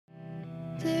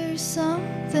There's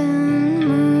something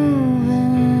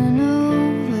moving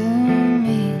over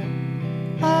me.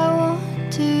 I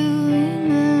want to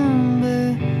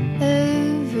remember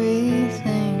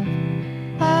everything.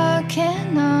 I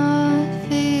cannot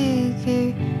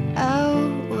figure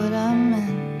out what I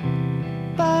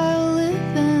meant by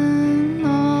living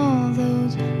all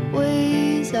those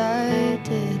ways I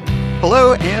did.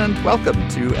 Hello and welcome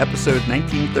to episode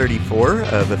 1934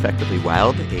 of Effectively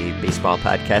Wild, a baseball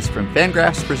podcast from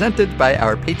Fangraphs presented by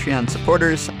our Patreon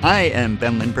supporters. I am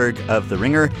Ben Lindbergh of The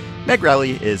Ringer. Meg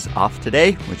Rowley is off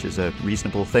today, which is a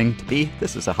reasonable thing to be.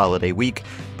 This is a holiday week,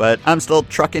 but I'm still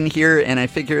trucking here, and I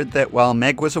figured that while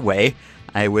Meg was away,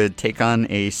 I would take on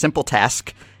a simple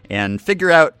task and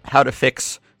figure out how to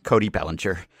fix Cody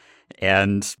Bellinger.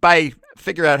 And by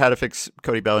figure out how to fix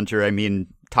Cody Bellinger, I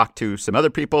mean talk to some other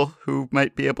people who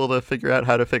might be able to figure out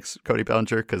how to fix Cody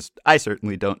Bellinger, because I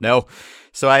certainly don't know.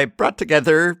 So I brought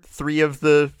together three of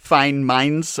the fine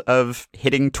minds of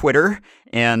hitting Twitter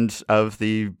and of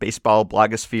the baseball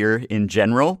blogosphere in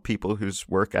general, people whose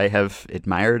work I have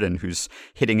admired and whose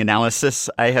hitting analysis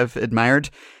I have admired.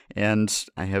 And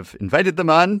I have invited them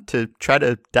on to try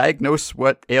to diagnose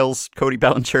what ails Cody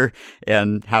Bellinger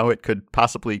and how it could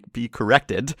possibly be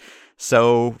corrected.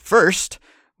 So first,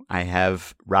 I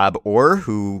have Rob Orr,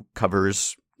 who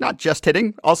covers not just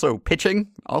hitting, also pitching,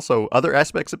 also other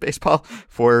aspects of baseball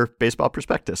for Baseball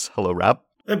Prospectus. Hello, Rob.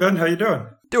 Hey, Ben. How you doing?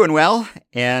 Doing well.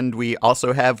 And we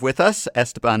also have with us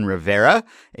Esteban Rivera,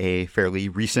 a fairly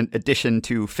recent addition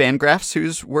to Fangraphs,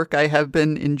 whose work I have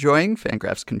been enjoying,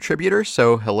 Fangraphs contributor.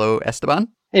 So hello,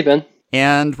 Esteban. Hey, Ben.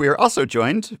 And we are also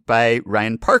joined by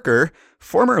Ryan Parker,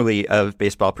 formerly of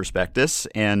Baseball Prospectus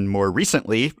and more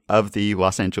recently of the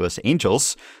Los Angeles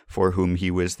Angels, for whom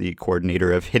he was the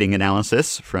coordinator of hitting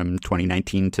analysis from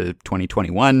 2019 to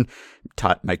 2021,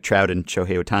 taught Mike Trout and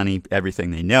Shohei Ohtani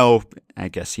everything they know. I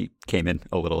guess he came in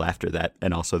a little after that,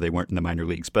 and also they weren't in the minor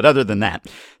leagues. But other than that,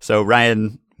 so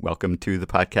Ryan, welcome to the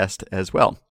podcast as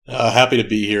well. Happy to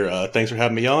be here. Thanks for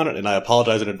having me on, and I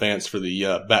apologize in advance for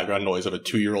the background noise of a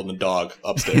 2-year-old and a dog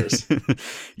upstairs.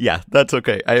 Yeah, that's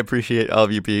okay. I appreciate all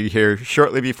of you being here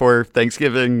shortly before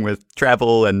Thanksgiving with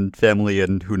travel and family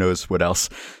and who knows what else.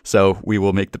 So we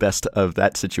will make the best of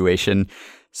that situation.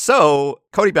 So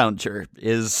Cody Bellinger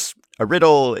is a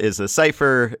riddle, is a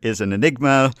cipher, is an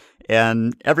enigma,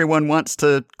 and everyone wants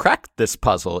to crack this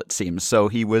puzzle, it seems. So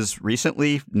he was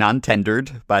recently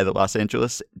non-tendered by the Los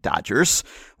Angeles Dodgers,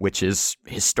 which is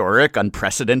historic,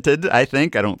 unprecedented, I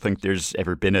think. I don't think there's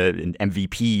ever been an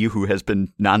MVP who has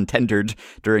been non-tendered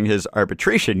during his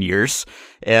arbitration years.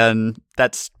 And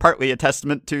that's partly a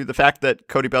testament to the fact that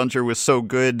Cody Bellinger was so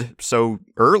good so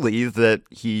early that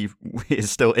he is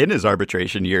still in his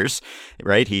arbitration years,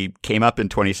 right? He came up in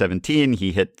 2017.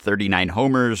 He hit 39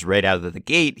 homers right out of the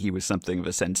gate. He was something of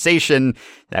a sensation.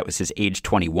 That was his age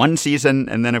 21 season.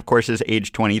 And then, of course, his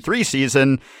age 23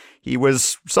 season, he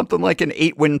was something like an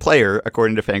 8-win player,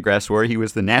 according to Fangraphs, where he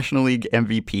was the National League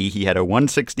MVP. He had a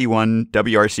 161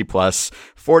 WRC plus,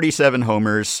 47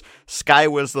 homers. Sky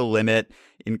was the limit.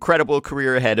 Incredible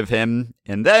career ahead of him.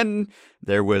 And then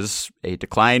there was a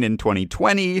decline in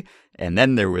 2020. And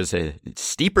then there was a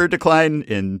steeper decline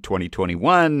in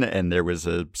 2021, and there was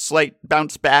a slight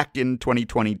bounce back in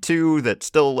 2022 that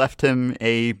still left him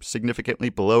a significantly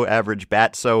below average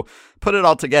bat. So put it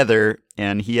all together,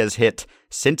 and he has hit,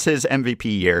 since his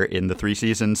MVP year in the 3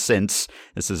 seasons since,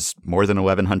 this is more than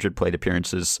 1,100 plate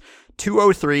appearances,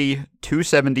 203,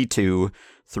 272,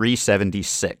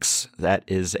 376. That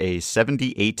is a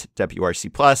 78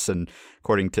 WRC plus, and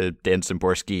according to Dan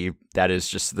Szymborski, that is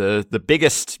just the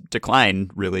biggest decline,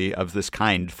 really, of this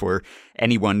kind for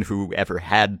anyone who ever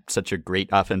had such a great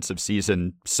offensive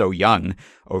season so young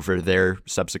over their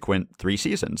subsequent 3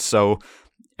 seasons. So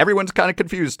everyone's kind of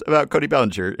confused about Cody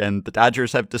Bellinger, and the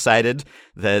Dodgers have decided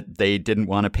that they didn't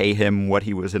want to pay him what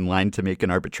he was in line to make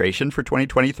an arbitration for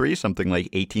 2023, something like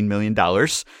 $18 million.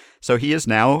 So he is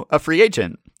now a free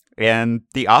agent. And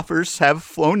the offers have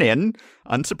flown in,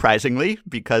 unsurprisingly,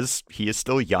 because he is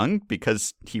still young,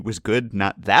 because he was good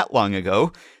not that long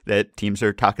ago, that teams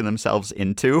are talking themselves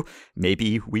into,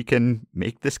 maybe we can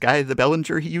make this guy the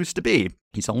Bellinger he used to be.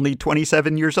 He's only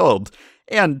 27 years old.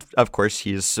 And, of course,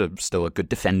 he's still a good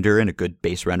defender and a good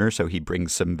base runner, so he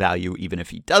brings some value even if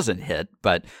he doesn't hit.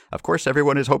 But, of course,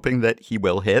 everyone is hoping that he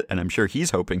will hit, and I'm sure he's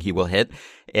hoping he will hit.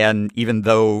 And even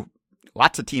though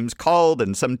lots of teams called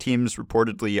and some teams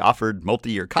reportedly offered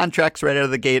multi-year contracts right out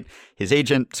of the gate, his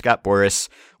agent, Scott Boras,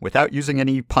 without using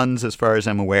any puns as far as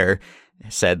I'm aware,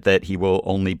 said that he will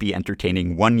only be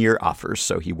entertaining 1-year offers.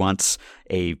 So he wants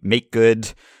a make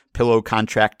good pillow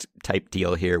contract type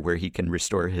deal here where he can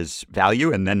restore his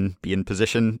value and then be in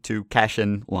position to cash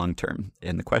in long term.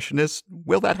 And the question is,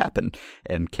 will that happen?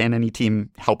 And can any team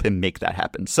help him make that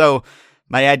happen? So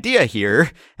my idea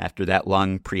here, after that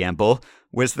long preamble,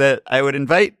 was that I would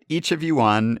invite each of you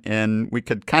on and we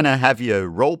could kind of have you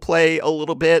role play a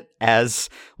little bit as,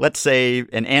 let's say,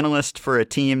 an analyst for a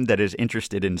team that is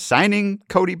interested in signing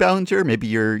Cody Bellinger. Maybe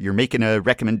you're making a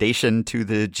recommendation to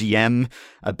the GM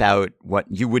about what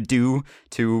you would do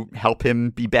to help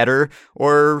him be better.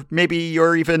 Or maybe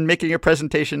you're even making a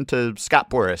presentation to Scott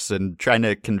Boras and trying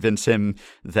to convince him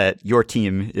that your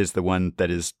team is the one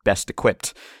that is best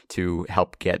equipped to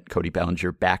help get Cody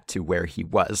Bellinger back to where he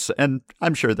was. And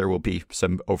I'm sure there will be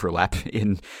some overlap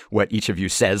in what each of you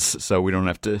says, so we don't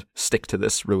have to stick to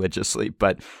this religiously.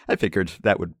 But I figured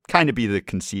that would kind of be the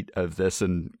conceit of this,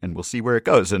 and we'll see where it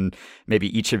goes. And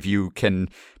maybe each of you can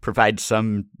provide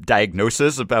some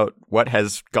diagnosis about what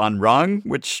has gone wrong,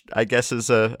 which I guess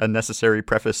is a necessary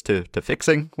preface to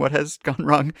fixing what has gone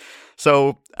wrong.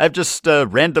 So I've just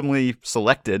randomly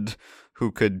selected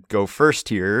who could go first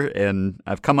here, and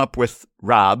I've come up with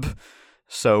Rob.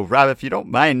 So Rob, if you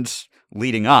don't mind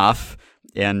leading off,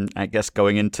 and I guess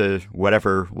going into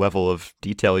whatever level of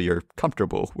detail you're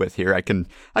comfortable with here, I can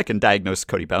diagnose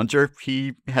Cody Bellinger.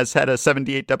 He has had a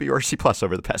 78 WRC plus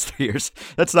over the past 3 years.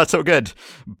 That's not so good.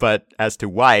 But as to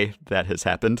why that has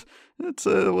happened, it's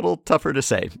a little tougher to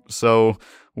say. So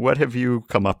what have you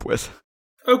come up with?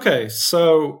 Okay,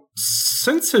 so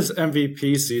since his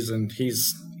MVP season,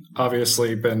 he's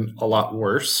obviously been a lot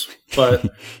worse, but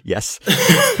yes,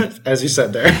 as you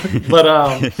said there, but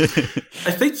I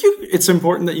think it's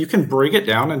important that you can break it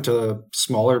down into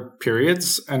smaller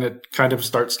periods, and it kind of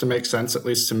starts to make sense, at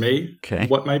least to me,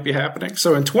 what might be happening.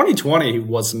 So in 2020, he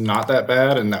was not that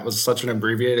bad, and that was such an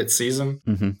abbreviated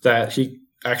season that he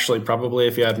actually probably,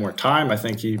 if he had more time, I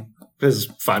think his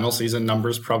final season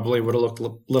numbers probably would have looked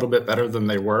a little bit better than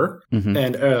they were.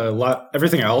 And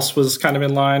everything else was kind of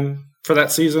in line for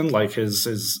that season, like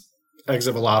his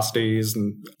exit velocities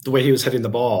and the way he was hitting the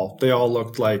ball. They all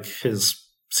looked like his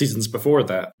seasons before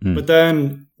that. But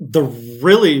then the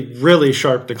really, really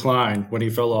sharp decline when he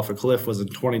fell off a cliff was in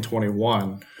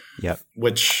 2021. Yep.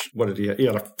 Which, what did he have? He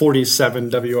had a 47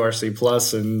 WRC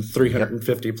plus and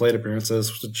 350 plate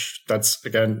appearances, which that's,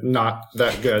 again, not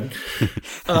that good.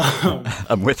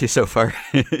 I'm with you so far.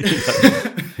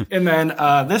 And then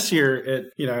this year,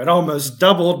 it almost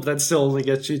doubled, but that still only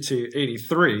gets you to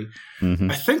 83.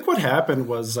 I think what happened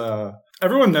was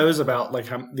everyone knows about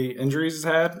how the injuries he's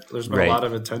had. There's been a lot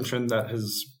of attention that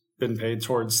has been paid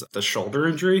towards the shoulder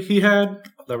injury he had.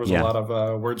 There was a lot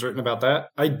of words written about that.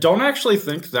 I don't actually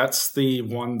think that's the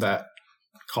one that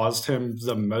caused him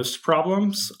the most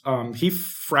problems. He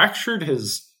fractured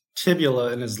his tibia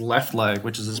in his left leg,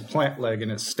 which is his plant leg in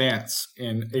his stance,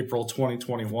 in April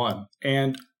 2021.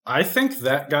 And I think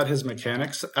that got his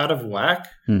mechanics out of whack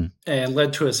and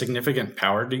led to a significant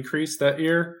power decrease that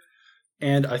year.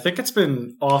 And I think it's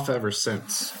been off ever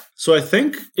since. So I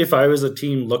think if I was a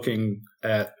team looking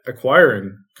at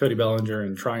acquiring Cody Bellinger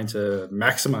and trying to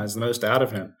maximize the most out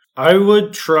of him, I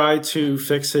would try to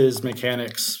fix his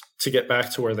mechanics to get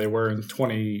back to where they were in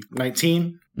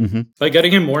 2019. By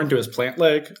getting him more into his plant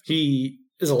leg, he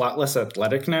is a lot less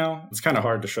athletic now. It's kind of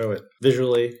hard to show it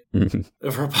visually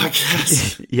over a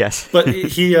podcast. Yes. But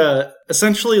he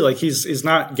essentially, he's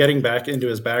not getting back into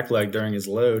his back leg during his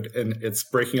load, and it's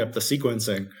breaking up the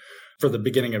sequencing for the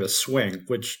beginning of his swing,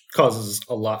 which causes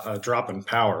a drop in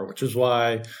power, which is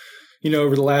why,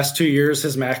 over the last 2 years,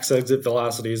 his max exit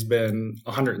velocity has been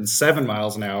 107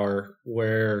 miles an hour,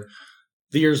 where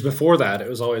the years before that, it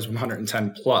was always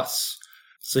 110 plus.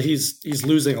 So he's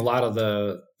losing a lot of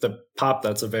the pop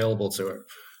that's available to him.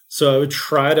 So I would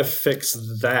try to fix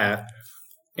that.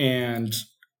 And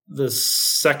the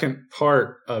second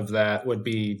part of that would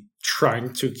be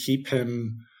trying to keep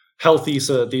him healthy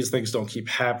so that these things don't keep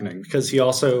happening. Because he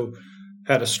also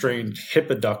had a strained hip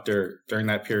adductor during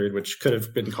that period, which could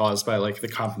have been caused by the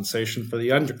compensation for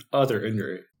the other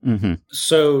injury.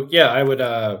 So yeah, I would,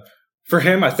 for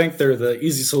him, I think the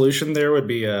easy solution there would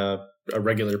be a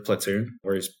regular platoon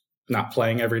where he's not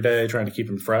playing every day, trying to keep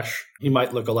him fresh. He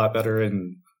might look a lot better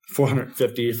in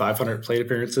 450, 500 plate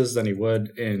appearances than he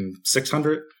would in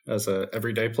 600 as a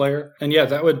everyday player. And yeah,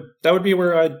 that would be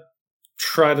where I'd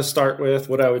try to start with.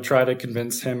 What I would try to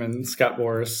convince him and Scott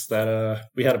Boras that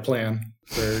we had a plan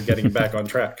for getting him back on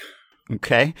track.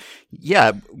 Okay.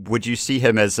 Yeah. Would you see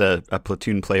him as a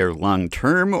platoon player long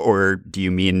term, or do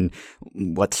you mean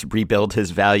let's rebuild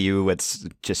his value, let's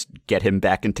just get him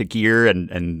back into gear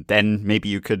and then maybe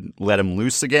you could let him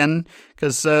loose again?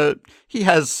 Because he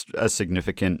has a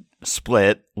significant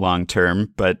split long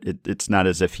term, but it's not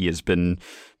as if he has been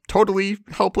totally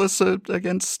helpless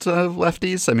against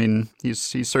lefties. I mean,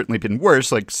 he's certainly been worse,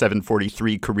 like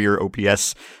 743 career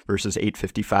OPS versus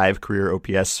 855 career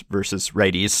OPS versus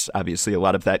righties. Obviously, a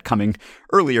lot of that coming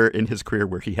earlier in his career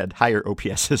where he had higher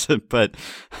OPSs, but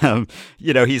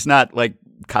he's not like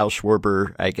Kyle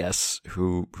Schwarber, I guess,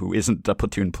 who isn't a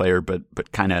platoon player,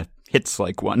 but kind of hits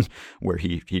like one, where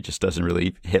he just doesn't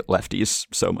really hit lefties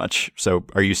so much. So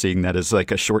are you seeing that as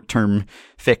like a short-term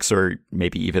fix, or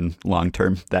maybe even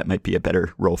long-term that might be a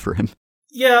better role for him?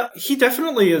 Yeah, he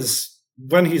definitely is.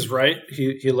 When he's right,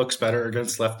 he looks better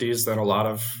against lefties than a lot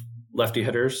of lefty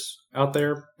hitters out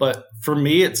there. But for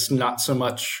me, it's not so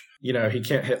much, he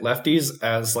can't hit lefties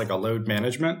as like a load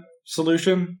management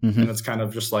solution. And it's kind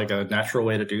of just like a natural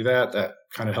way to do that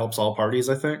kind of helps all parties,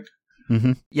 I think.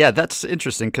 Yeah, that's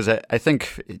interesting, because I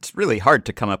think it's really hard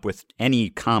to come up with any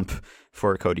comp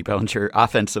for Cody Bellinger,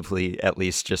 offensively at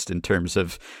least, just in terms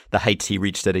of the heights he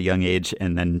reached at a young age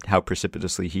and then how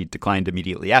precipitously he declined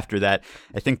immediately after that.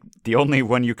 I think the only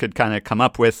one you could kind of come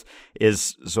up with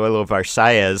is Zoilo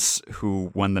Varsaez,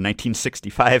 who won the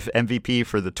 1965 MVP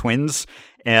for the Twins,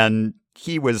 and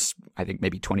he was, I think,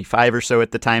 maybe 25 or so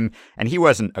at the time, and he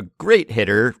wasn't a great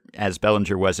hitter, as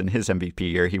Bellinger was in his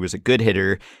MVP year. He was a good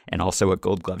hitter and also a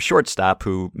Gold Glove shortstop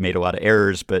who made a lot of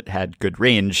errors but had good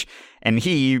range. And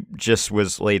he just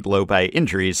was laid low by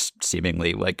injuries,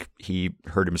 seemingly. Like, he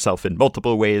hurt himself in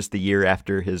multiple ways the year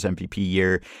after his MVP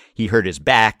year. He hurt his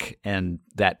back, and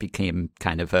that became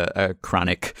kind of a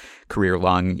chronic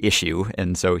career-long issue.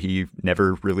 And so he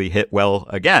never really hit well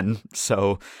again.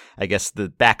 So I guess the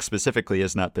back specifically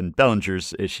has not been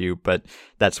Bellinger's issue, but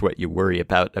that's what you worry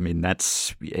about. I mean,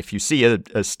 that's, if you see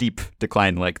a steep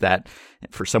decline like that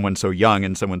for someone so young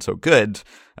and someone so good,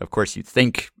 of course you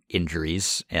think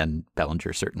injuries, and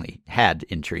Bellinger certainly had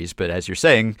injuries, but as you're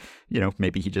saying,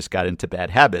 maybe he just got into bad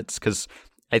habits, because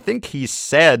I think he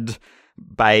said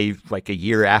by like a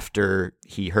year after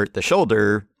he hurt the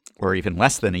shoulder, or even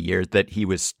less than a year, that he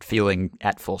was feeling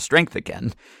at full strength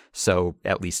again. So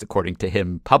at least according to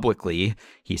him publicly,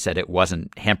 he said it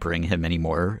wasn't hampering him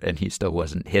anymore, and he still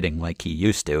wasn't hitting like he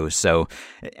used to. So,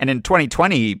 and in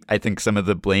 2020, I think some of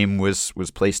the blame was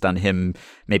placed on him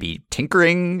maybe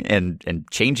tinkering and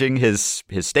changing his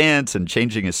stance and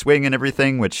changing his swing and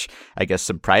everything, which I guess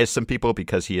surprised some people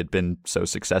because he had been so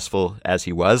successful as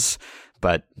he was.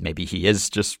 But maybe he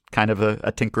is just kind of a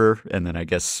tinkerer. And then I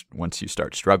guess once you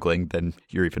start struggling, then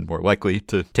you're even more likely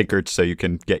to tinker so you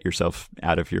can get yourself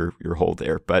out of your hole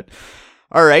there. But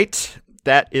all right,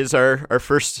 that is our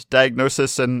first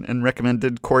diagnosis and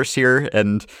recommended course here.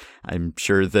 And I'm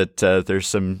sure that there's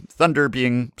some thunder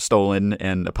being stolen,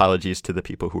 and apologies to the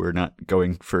people who are not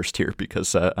going first here,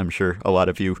 because I'm sure a lot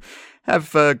of you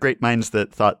have great minds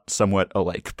that thought somewhat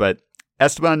alike. But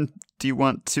Esteban, do you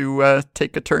want to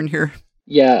take a turn here?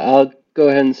 Yeah, I'll go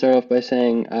ahead and start off by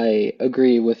saying I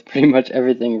agree with pretty much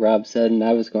everything Rob said, and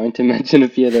I was going to mention a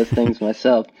few of those things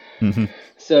myself.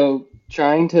 So,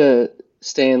 trying to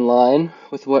stay in line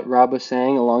with what Rob was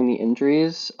saying along the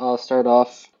injuries, I'll start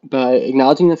off by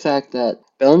acknowledging the fact that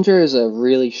Bellinger is a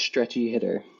really stretchy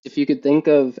hitter. If you could think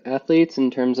of athletes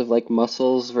in terms of like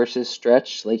muscles versus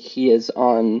stretch, like he is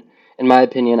on, in my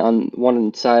opinion, on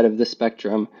one side of the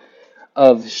spectrum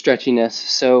of stretchiness.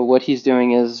 So what he's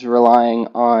doing is relying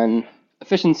on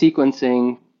efficient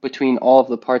sequencing between all of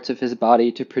the parts of his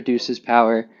body to produce his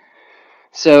power.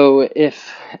 So if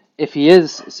he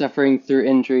is suffering through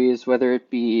injuries, whether it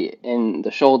be in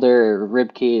the shoulder,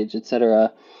 rib cage,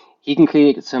 etc., he can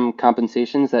create some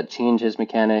compensations that change his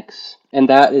mechanics. And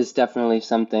that is definitely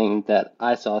something that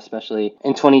I saw, especially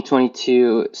in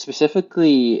 2022,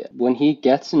 specifically when he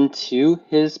gets into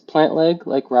his plant leg,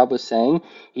 like Rob was saying,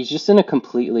 he's just in a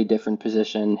completely different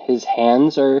position. His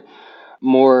hands are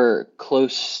more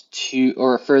close to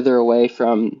or further away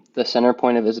from the center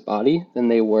point of his body than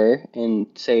they were in,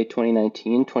 say,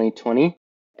 2019, 2020.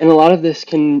 And a lot of this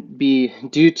can be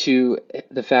due to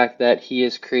the fact that he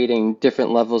is creating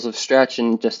different levels of stretch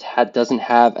and just doesn't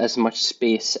have as much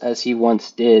space as he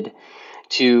once did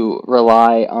to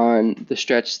rely on the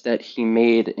stretch that he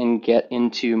made and get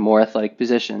into more athletic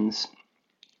positions.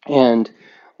 And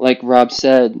like Rob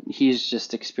said, he's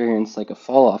just experienced like a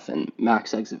fall off in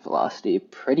max exit velocity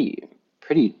pretty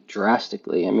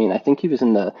drastically. I mean, I think he was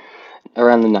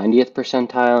around the 90th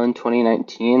percentile in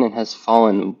 2019 and has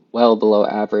fallen well below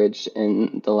average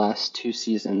in the last 2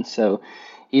 seasons. So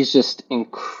he's just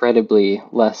incredibly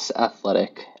less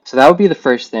athletic. So that would be the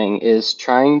first thing, is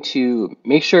trying to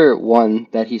make sure, one,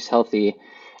 that he's healthy,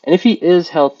 And if he is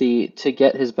healthy, to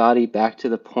get his body back to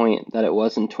the point that it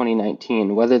was in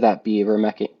 2019, whether that be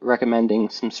recommending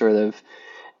some sort of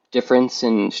difference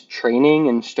in training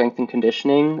and strength and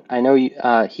conditioning. I know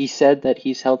he said that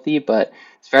he's healthy, but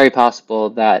it's very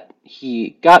possible that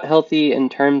he got healthy in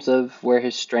terms of where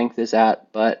his strength is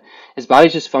at, but his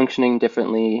body's just functioning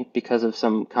differently because of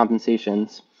some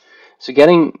compensations. So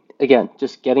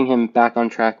just getting him back on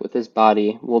track with his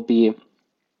body will be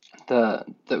the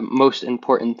most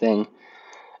important thing.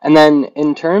 And then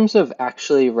in terms of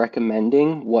actually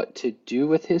recommending what to do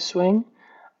with his swing,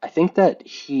 I think that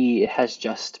he has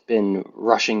just been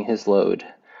rushing his load.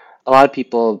 A lot of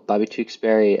people, Bobby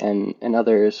Tewksbury and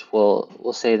others,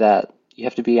 will say that you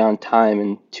have to be on time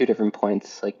in two different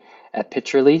points, like at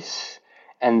pitch release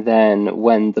and then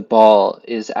when the ball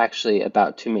is actually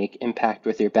about to make impact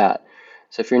with your bat.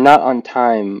 So if you're not on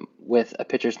time with a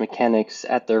pitcher's mechanics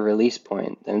at their release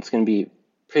point, then it's going to be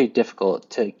pretty difficult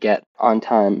to get on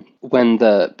time when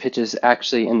the pitch is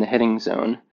actually in the hitting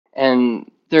zone. And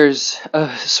there's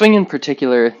a swing in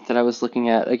particular that I was looking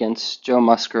at against Joe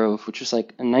Musgrove, which was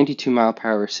like a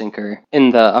 92-mile-per-hour sinker in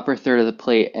the upper third of the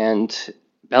plate, and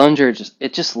Bellinger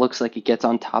just looks like it gets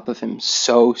on top of him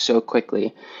so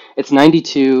quickly. It's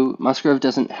 92. Musgrove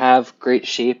doesn't have great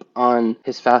shape on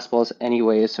his fastballs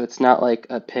anyway, so it's not like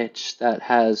a pitch that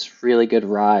has really good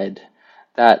ride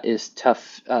that is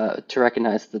tough to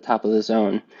recognize at the top of the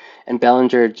zone. And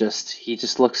Bellinger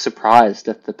just looks surprised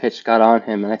that the pitch got on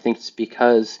him, and I think it's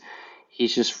because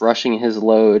he's just rushing his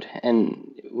load,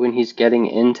 and when he's getting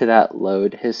into that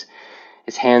load, his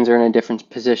hands are in a different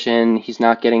position. He's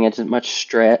not getting as much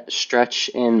stretch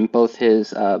in both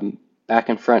his back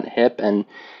and front hip, and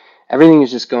everything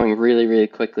is just going really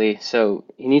quickly. So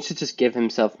he needs to just give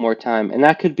himself more time, and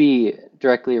that could be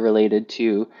directly related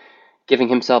to giving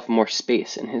himself more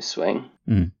space in his swing.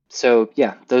 So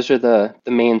yeah, those are the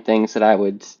main things that I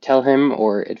would tell him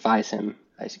or advise him,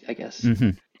 I guess.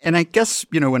 And I guess,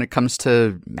 when it comes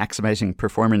to maximizing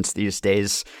performance these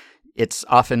days, it's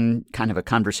often kind of a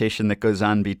conversation that goes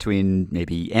on between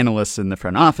maybe analysts in the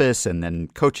front office and then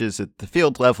coaches at the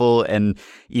field level and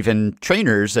even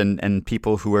trainers and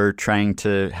people who are trying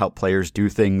to help players do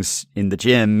things in the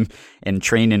gym and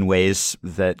train in ways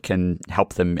that can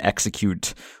help them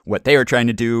execute what they are trying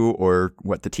to do or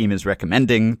what the team is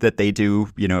recommending that they do.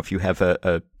 If you have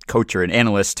a coach or an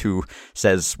analyst who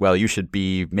says, well, you should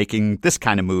be making this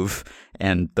kind of move,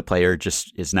 and the player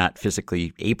just is not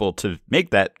physically able to make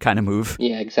that kind of move,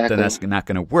 yeah, exactly, then that's not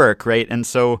going to work, right? And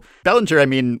so Bellinger,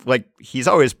 he's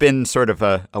always been sort of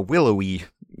a willowy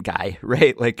guy,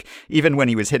 right? Like, even when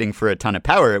he was hitting for a ton of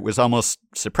power, it was almost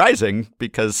surprising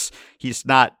because he's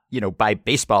not, by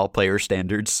baseball player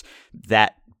standards,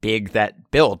 that big,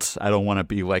 that built. I don't want to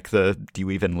be like the do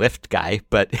you even lift guy,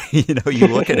 but you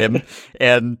look at him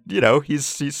and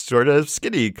he's sort of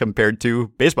skinny compared to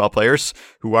baseball players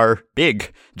who are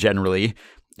big generally.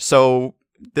 So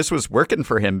this was working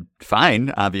for him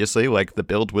fine, obviously. Like, the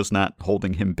build was not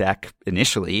holding him back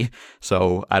initially.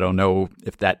 So I don't know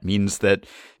if that means that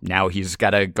now he's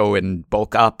got to go and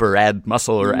bulk up or add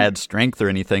muscle or add strength or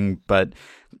anything, but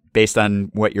based on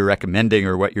what you're recommending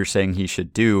or what you're saying he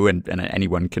should do, and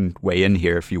anyone can weigh in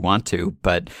here if you want to,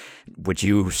 but would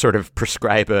you sort of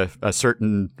prescribe a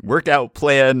certain workout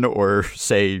plan or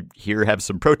say, here, have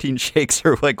some protein shakes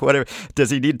or like whatever? Does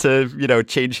he need to,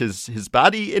 change his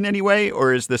body in any way?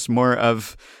 Or is this more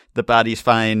of the body's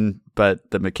fine,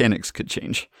 but the mechanics could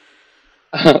change?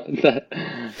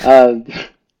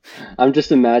 I'm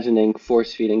just imagining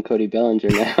force feeding Cody Bellinger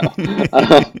now.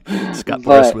 Scott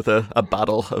Boras with a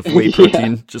bottle of whey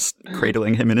protein, just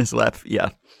cradling him in his lap.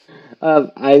 Yeah.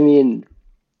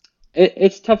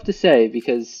 It's tough to say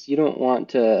because you don't want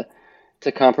to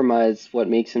compromise what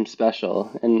makes him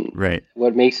special. And right.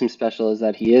 What makes him special is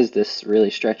that he is this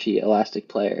really stretchy, elastic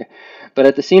player. But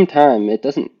at the same time, it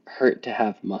doesn't hurt to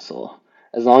have muscle,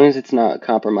 as long as it's not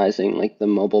compromising like the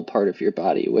mobile part of your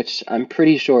body, which I'm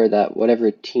pretty sure that whatever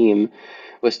team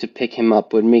was to pick him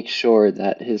up would make sure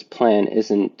that his plan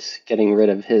isn't getting rid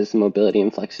of his mobility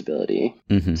and flexibility.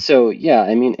 So yeah,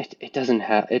 it doesn't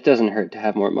hurt to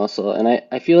have more muscle. And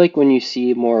I feel like when you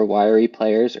see more wiry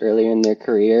players earlier in their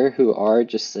career who are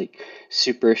just like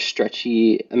super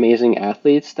stretchy, amazing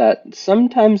athletes, that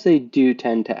sometimes they do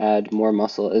tend to add more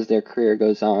muscle as their career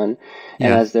goes on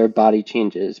and as their body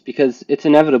changes, because it's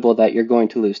inevitable that you're going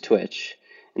to lose twitch.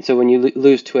 And so when you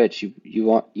lose twitch, you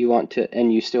want to,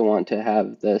 and you still want to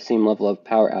have the same level of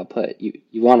power output,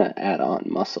 you want to add on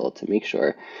muscle to make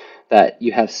sure that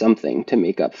you have something to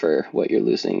make up for what you're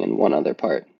losing in one other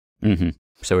part.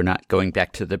 So we're not going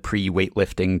back to the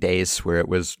pre-weightlifting days where it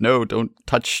was, no, don't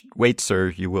touch weights or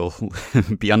you will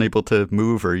be unable to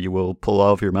move or you will pull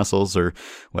all of your muscles or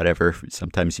whatever.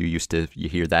 Sometimes you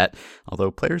hear that,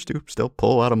 although players do still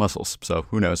pull a lot of muscles. So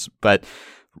who knows? But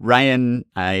Ryan,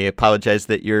 I apologize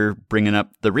that you're bringing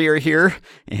up the rear here,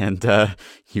 and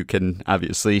you can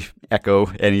obviously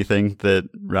echo anything that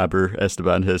Rob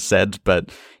Esteban has said, but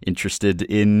interested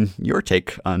in your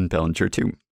take on Bellinger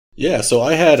too. Yeah, so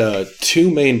I had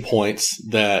 2 main points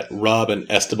that Rob and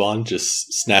Esteban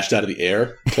just snatched out of the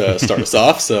air to start us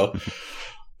off. So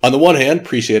on the one hand,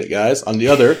 appreciate it, guys. On the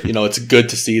other, it's good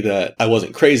to see that I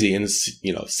wasn't crazy and,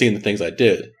 seeing the things I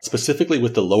did, specifically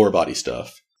with the lower body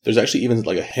stuff. There's actually even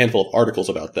like a handful of articles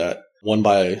about that. One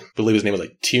by, I believe his name was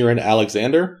like Tyron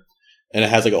Alexander, and it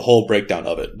has like a whole breakdown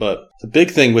of it. But the big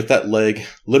thing with that leg,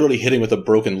 literally hitting with a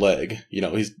broken leg,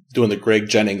 he's doing the Greg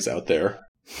Jennings out there,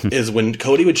 is when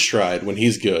Cody would stride, when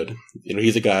he's good,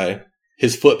 he's a guy,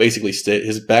 his foot basically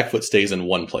his back foot stays in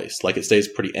one place. Like it stays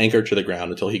pretty anchored to the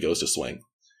ground until he goes to swing.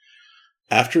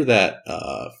 After that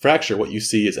fracture, what you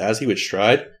see is as he would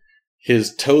stride,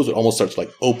 his toes would almost start to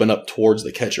like open up towards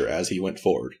the catcher as he went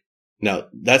forward. Now,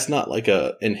 that's not like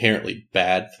a inherently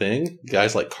bad thing.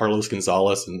 Guys like Carlos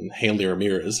Gonzalez and Hanley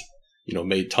Ramirez,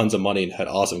 made tons of money and had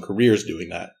awesome careers doing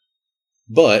that.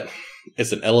 But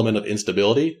it's an element of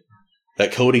instability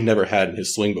that Cody never had in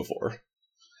his swing before.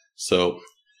 So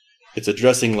it's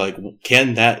addressing like,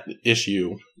 can that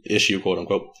issue quote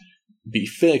unquote, be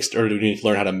fixed, or do we need to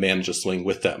learn how to manage a swing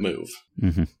with that move?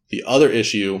 Mm-hmm. The other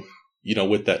issue,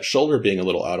 with that shoulder being a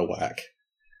little out of whack,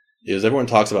 is everyone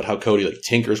talks about how Cody like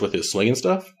tinkers with his swing and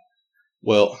stuff.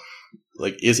 Well,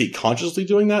 like, is he consciously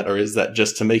doing that, or is that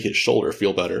just to make his shoulder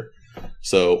feel better?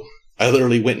 So I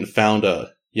literally went and found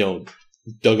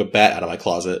dug a bat out of my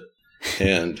closet,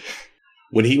 and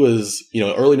when he was,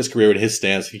 early in his career in his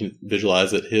stance, you can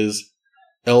visualize that his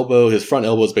front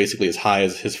elbow is basically as high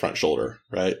as his front shoulder,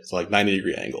 right? It's like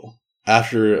 90-degree angle.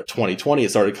 After 2020, it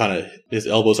started his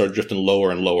elbows started drifting lower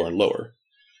and lower and lower,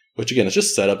 which again, it's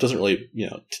just setup. Doesn't really,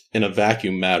 in a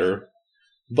vacuum matter,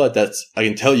 but I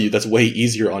can tell you that's way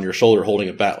easier on your shoulder holding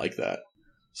a bat like that.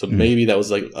 So maybe that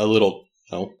was like a little,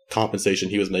 compensation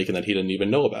he was making that he didn't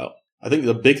even know about. I think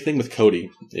the big thing with Cody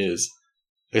is,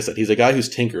 like I said, he's a guy who's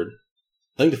tinkered.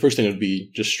 I think the first thing would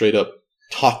be just straight up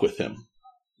talk with him.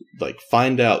 Like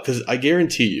find out, because I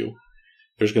guarantee you,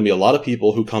 there's going to be a lot of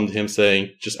people who come to him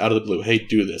saying, just out of the blue, hey,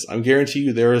 do this. I guarantee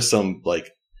you there are some, like,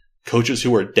 coaches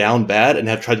who are down bad and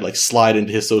have tried to, like, slide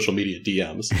into his social media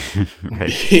DMs.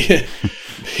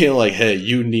 Being like, hey,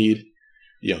 you need,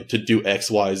 to do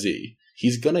X, Y, Z.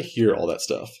 He's going to hear all that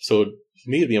stuff. So, for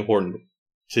me, it'd be important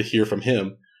to hear from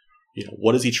him,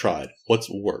 what has he tried? What's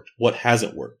worked? What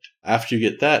hasn't worked? After you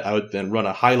get that, I would then run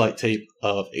a highlight tape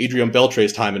of Adrian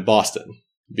Beltre's time in Boston.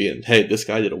 Being, hey, this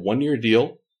guy did a 1-year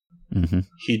deal. Mm-hmm.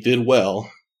 He did well,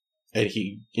 and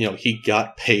he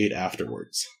got paid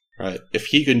afterwards, right? If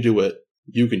he can do it,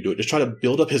 you can do it. Just try to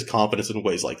build up his confidence in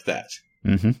ways like that.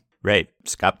 Mm-hmm. Right.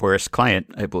 Scott Boras client,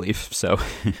 I believe. So,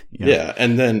 yeah.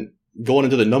 And then going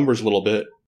into the numbers a little bit,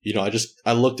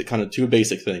 I looked at kind of 2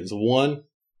 basic things. One,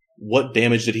 what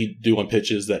damage did he do on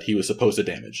pitches that he was supposed to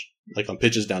damage, like on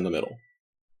pitches down the middle?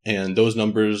 And those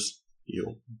numbers,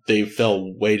 they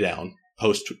fell way down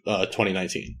post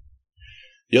 2019.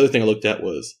 The other thing I looked at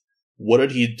was, what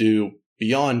did he do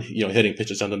beyond, hitting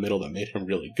pitches down the middle that made him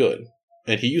really good?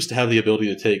 And he used to have the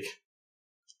ability to take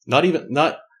not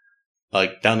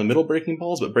like down the middle breaking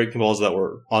balls, but breaking balls that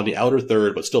were on the outer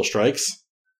third, but still strikes,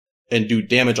 and do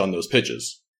damage on those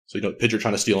pitches. So, pitcher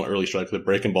trying to steal an early strike with a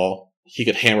breaking ball, he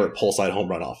could hammer a pull side home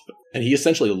run off of it. And he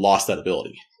essentially lost that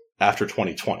ability after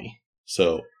 2020.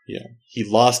 So, he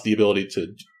lost the ability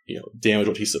to, damage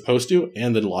what he's supposed to,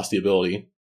 and then lost the ability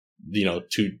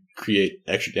to create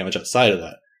extra damage outside of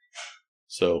that.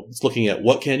 So it's looking at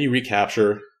what can you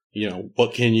recapture,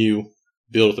 what can you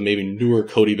build with a maybe newer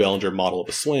Cody Bellinger model of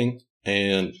a swing,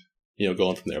 and,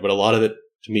 going from there. But a lot of it,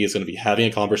 to me, is going to be having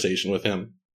a conversation with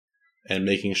him and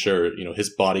making sure,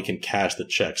 his body can cash the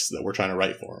checks that we're trying to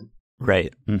write for him.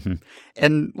 Right. Mm-hmm.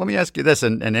 And let me ask you this,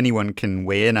 and anyone can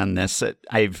weigh in on this.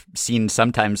 I've seen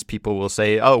sometimes people will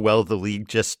say, oh, well, the league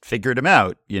just figured him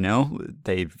out.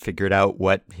 They figured out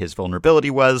what his vulnerability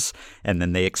was, and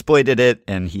then they exploited it,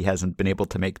 and he hasn't been able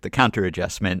to make the counter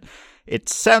adjustment. It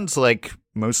sounds like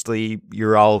mostly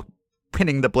you're all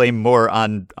pinning the blame more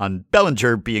on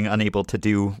Bellinger being unable to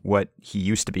do what he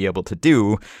used to be able to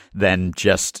do than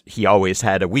just he always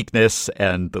had a weakness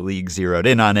and the league zeroed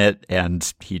in on it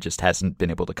and he just hasn't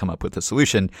been able to come up with a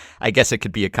solution. I guess it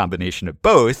could be a combination of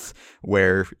both,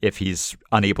 where if he's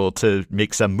unable to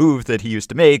make some move that he used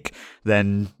to make,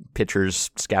 then pitchers,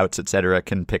 scouts, etc.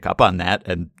 can pick up on that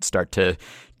and start to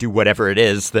do whatever it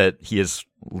is that he is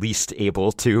least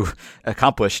able to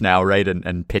accomplish now, right?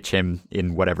 And pitch him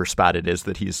in whatever spot it is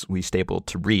that he's least able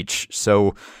to reach.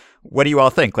 So what do you all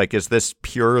think? Like, is this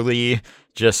purely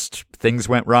just things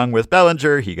went wrong with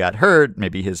Bellinger, he got hurt,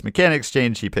 maybe his mechanics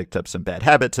changed, he picked up some bad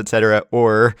habits, etc.,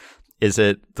 or is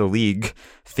it the league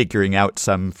figuring out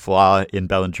some flaw in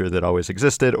Bellinger that always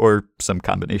existed, or some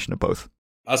combination of both?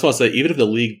 I just want to say, even if the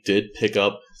league did pick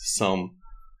up some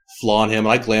flaw in him,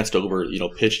 and I glanced over,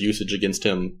 pitch usage against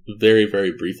him very,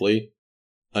 very briefly,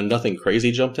 and nothing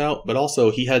crazy jumped out, but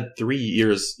also he had 3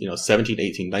 years, 17,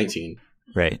 18, 19,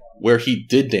 right, where he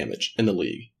did damage in the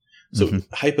league. So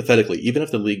hypothetically, even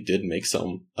if the league did make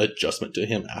some adjustment to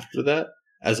him after that,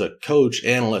 as a coach,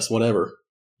 analyst, whatever,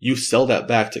 you sell that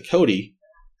back to Cody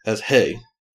as, hey,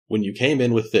 when you came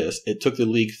in with this, it took the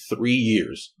league 3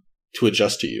 years to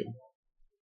adjust to you.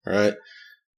 All right.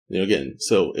 Again,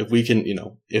 so if we can,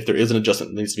 if there is an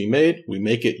adjustment that needs to be made, we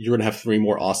make it, you're going to have 3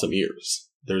 more awesome years.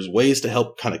 There's ways to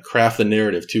help kind of craft the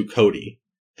narrative to Cody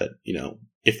that,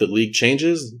 if the league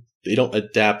changes, they don't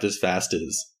adapt as fast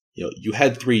as, you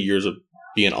had 3 years of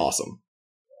being awesome.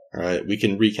 All right. We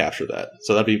can recapture that.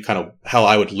 So that'd be kind of how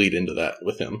I would lead into that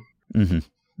with him.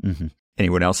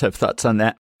 Anyone else have thoughts on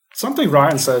that? Something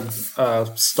Ryan said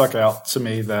stuck out to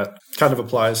me that kind of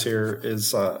applies here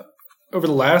is over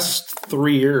the last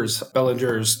 3 years,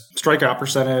 Bellinger's strikeout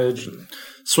percentage, and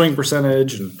swing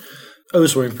percentage, and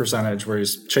O-swing percentage, where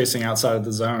he's chasing outside of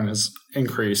the zone, has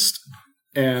increased.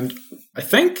 And I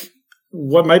think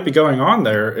what might be going on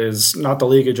there is not the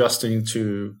league adjusting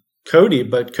to Cody,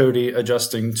 but Cody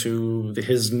adjusting to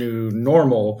his new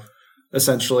normal,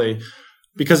 essentially.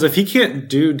 Because if he can't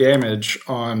do damage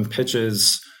on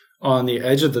pitches on the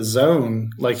edge of the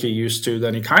zone like he used to,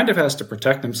 then he kind of has to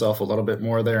protect himself a little bit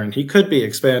more there. And he could be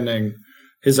expanding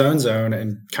his own zone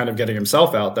and kind of getting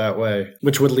himself out that way,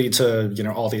 which would lead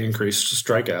to, all the increased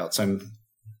strikeouts and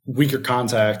weaker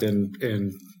contact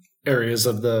in areas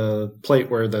of the plate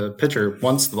where the pitcher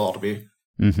wants the ball to be.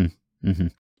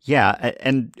 Yeah,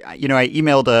 and I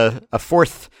emailed a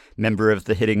fourth member of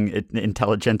the hitting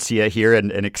intelligentsia here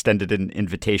and extended an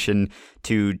invitation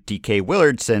to DK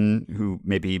Willardson, who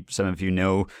maybe some of you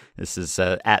know. This is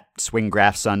at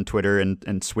Swinggraphs on Twitter and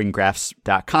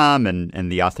swinggraphs.com,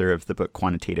 and the author of the book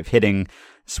Quantitative Hitting,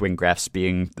 Swinggraphs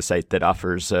being the site that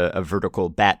offers a vertical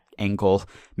bat angle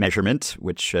measurement,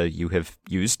 which you have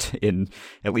used in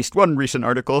at least one recent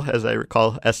article, as I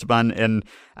recall, Esteban. And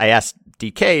I asked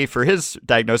DK for his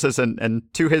diagnosis, and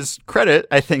to his credit,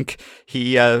 I think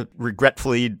he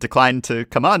regretfully declined to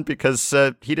come on because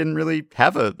he didn't really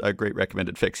have a great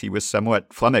recommended fix. He was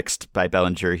somewhat flummoxed by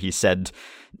Bellinger. He said,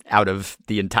 out of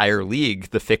the entire league,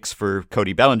 the fix for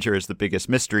Cody Bellinger is the biggest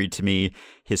mystery to me.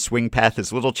 His swing path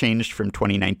is little changed from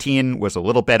 2019, was a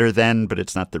little better then, but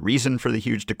it's not the reason for the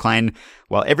huge decline.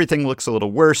 While everything looks a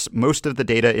little worse, most of the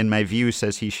data in my view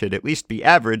says he should at least be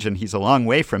average, and he's a long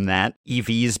way from that.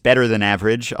 EV's better than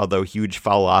average, although huge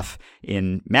fall off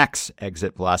in max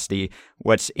exit velocity.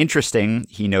 What's interesting,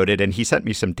 he noted, and he sent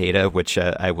me some data, which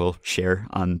I will share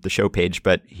on the show page,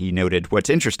 but he noted what's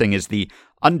interesting is the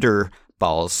under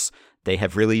balls. They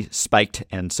have really spiked,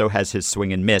 and so has his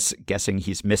swing and miss, guessing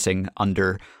he's missing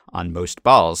under on most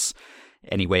balls.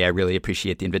 Anyway, I really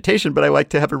appreciate the invitation, but I like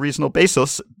to have a reasonable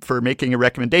basis for making a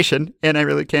recommendation, and I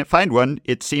really can't find one.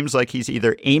 It seems like he's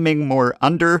either aiming more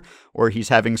under, or he's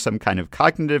having some kind of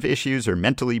cognitive issues or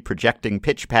mentally projecting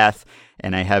pitch path,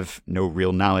 and I have no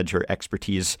real knowledge or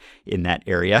expertise in that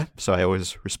area. So I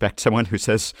always respect someone who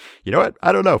says, you know what,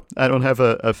 I don't know. I don't have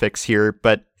a fix here,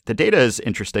 but the data is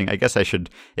interesting. I guess I should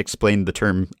explain the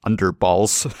term under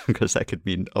balls because that could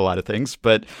mean a lot of things.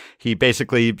 But he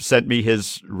basically sent me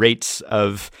his rates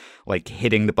of like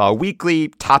hitting the ball weakly,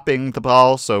 topping the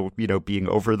ball. So, being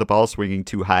over the ball, swinging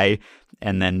too high,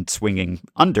 and then swinging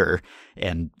under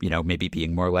and, maybe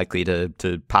being more likely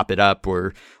to pop it up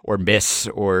or miss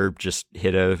or just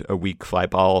hit a weak fly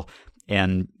ball.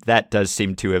 And that does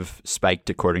seem to have spiked,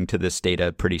 according to this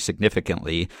data, pretty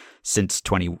significantly since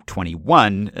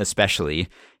 2021, especially.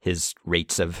 His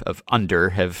rates of under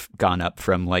have gone up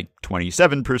from like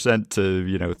 27%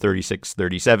 to, 36,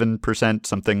 37%,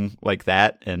 something like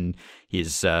that. And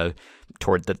he's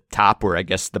toward the top, or I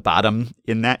guess the bottom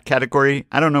in that category.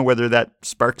 I don't know whether that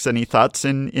sparks any thoughts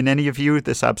in any of you,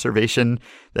 this observation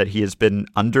that he has been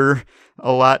under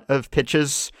a lot of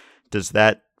pitches. Does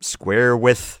that square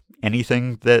with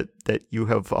anything that you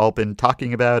have all been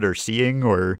talking about or seeing,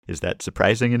 or is that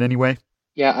surprising in any way?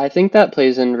 Yeah, I think that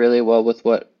plays in really well with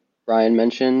what Ryan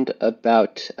mentioned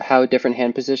about how different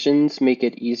hand positions make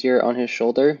it easier on his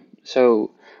shoulder.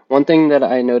 So one thing that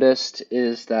I noticed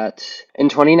is that in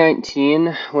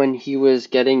 2019, when he was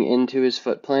getting into his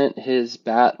foot plant, his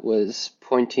bat was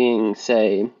pointing,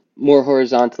 say, more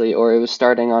horizontally, or it was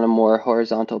starting on a more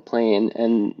horizontal plane.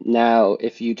 And now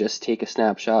if you just take a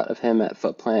snapshot of him at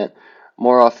foot plant,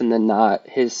 more often than not,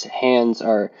 his hands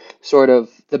are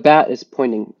the bat is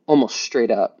pointing almost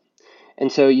straight up.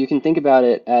 And so you can think about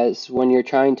it as when you're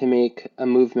trying to make a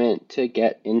movement to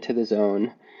get into the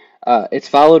zone, it's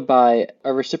followed by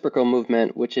a reciprocal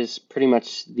movement, which is pretty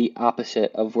much the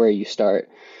opposite of where you start.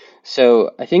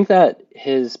 So I think that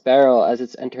his barrel, as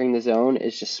it's entering the zone,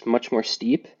 is just much more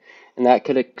steep, and that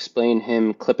could explain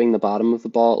him clipping the bottom of the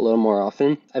ball a little more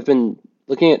often. I've been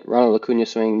looking at Ronald Acuna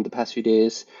swing the past few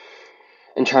days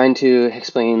and trying to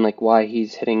explain why he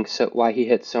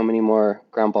hit so many more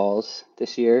ground balls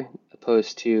this year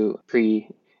opposed to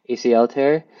pre-ACL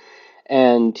tear,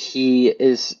 and he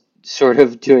is sort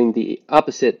of doing the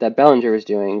opposite that Bellinger was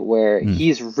doing, where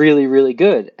he's really, really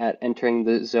good at entering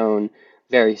the zone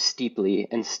very steeply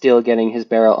and still getting his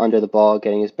barrel under the ball,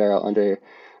 getting his barrel under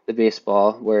the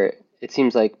baseball, where it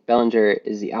seems like Bellinger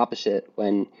is the opposite.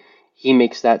 When he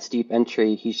makes that steep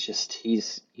entry,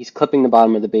 he's clipping the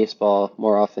bottom of the baseball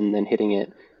more often than hitting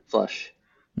it flush.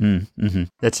 Mm-hmm.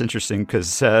 That's interesting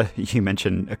because you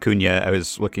mentioned Acuna. I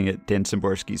was looking at Dan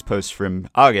Szymborski's post from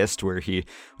August where he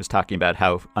was talking about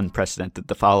how unprecedented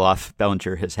the fall-off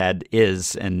Bellinger has had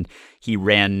is, and he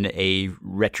ran a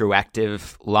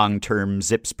retroactive long-term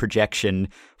ZiPS projection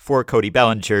for Cody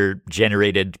Bellinger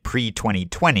generated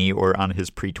pre-2020 or on his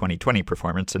pre-2020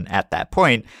 performance, and at that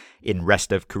point, in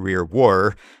rest of career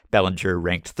WAR, Bellinger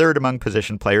ranked third among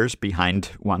position players behind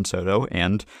Juan Soto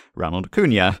and Ronald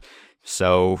Acuna.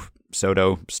 So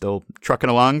Soto still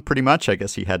trucking along pretty much. I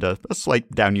guess he had a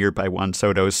slight down year by Juan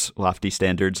Soto's lofty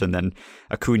standards. And then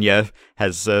Acuna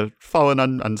has fallen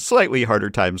on slightly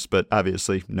harder times, but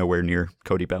obviously nowhere near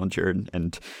Cody Bellinger.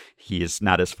 And he is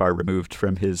not as far removed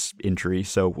from his injury.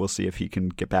 So we'll see if he can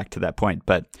get back to that point.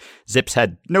 But ZiPS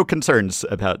had no concerns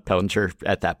about Bellinger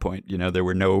at that point. There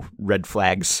were no red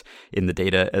flags in the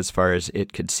data as far as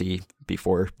it could see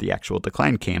before the actual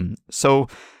decline came. So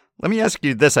let me ask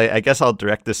you this. I guess I'll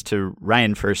direct this to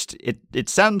Ryan first. It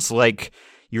sounds like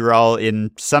you're all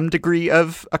in some degree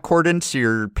of accordance.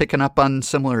 You're picking up on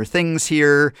similar things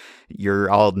here. You're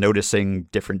all noticing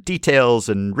different details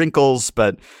and wrinkles,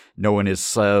 but no one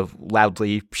is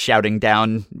loudly shouting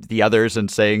down the others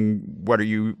and saying, "What are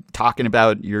you talking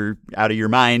about? You're out of your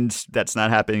mind. That's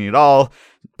not happening at all."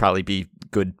 Probably be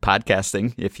good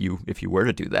podcasting if you were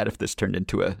to do that, if this turned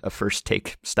into a first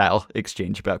take style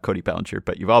exchange about Cody Bellinger.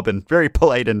 But you've all been very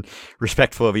polite and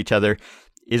respectful of each other.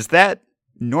 Is that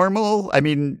normal? I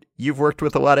mean, you've worked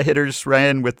with a lot of hitters,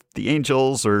 Ryan, with the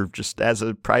Angels or just as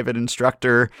a private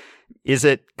instructor. Is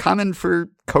it common for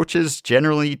coaches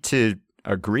generally to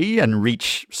agree and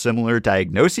reach similar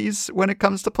diagnoses when it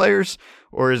comes to players?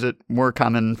 Or is it more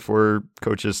common for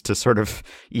coaches to sort of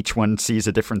each one sees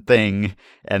a different thing,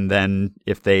 and then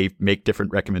if they make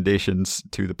different recommendations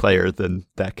to the player, then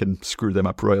that can screw them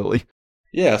up royally?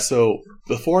 Yeah, so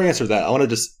before I answer that, I want to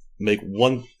just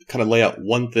lay out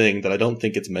one thing that I don't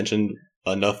think gets mentioned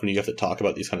enough when you have to talk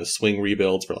about these kind of swing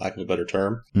rebuilds, for lack of a better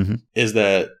term, is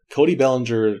that Cody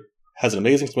Bellinger has an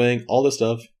amazing swing, all this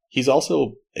stuff. He's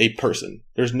also a person.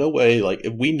 There's no way,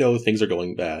 if we know things are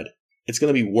going bad, it's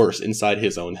going to be worse inside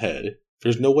his own head.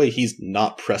 There's no way he's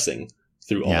not pressing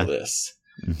through all this.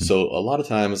 Mm-hmm. So a lot of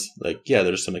times,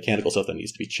 there's some mechanical stuff that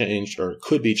needs to be changed, or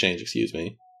could be changed,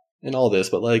 and all this.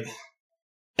 But,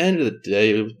 end of the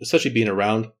day, especially being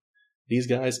around these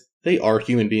guys, they are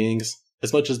human beings.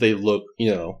 As much as they look,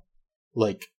 video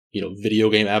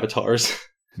game avatars,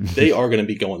 they are going to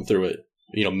be going through it,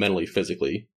 mentally,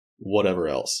 physically, whatever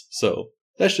else. So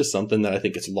that's just something that I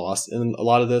think gets lost in a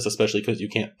lot of this, especially because you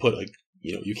can't put a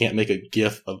you can't make a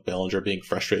GIF of Bellinger being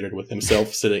frustrated with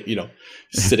himself sitting in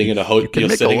a hotel. You can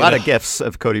make a lot of GIFs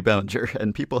of Cody Bellinger,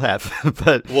 and people have,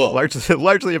 but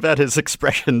largely about his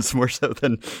expressions more so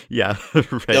than,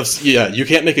 right. Yeah, you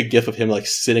can't make a GIF of him like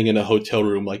sitting in a hotel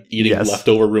room, like eating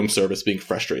leftover room service, being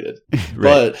frustrated.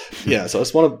 Right. But yeah, so I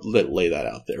just want to lay that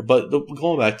out there. But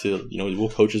going back to, will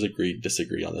coaches agree,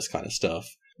 disagree on this kind of stuff?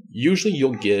 Usually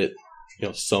you'll get,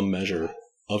 some measure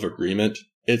of agreement.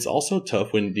 It's also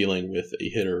tough when dealing with a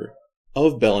hitter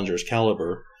of Bellinger's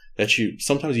caliber that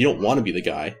sometimes you don't want to be the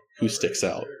guy who sticks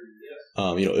out.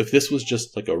 If this was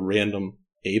just like a random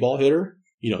A-ball hitter,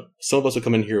 some of us would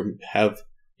come in here and have,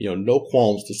 no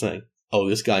qualms to saying, oh,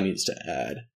 this guy needs to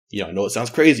add, I know it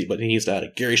sounds crazy, but he needs to add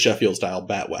a Gary Sheffield style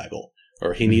bat waggle,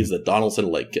 or he needs the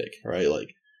Donaldson leg kick, right?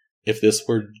 Like if this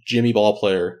were Jimmy ball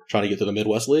player trying to get to the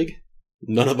Midwest League,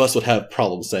 none of us would have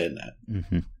problems saying that.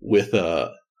 Mm-hmm. With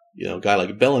a guy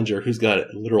like Bellinger, who's got a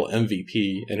literal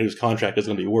MVP and whose contract is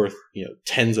going to be worth,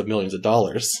 tens of millions of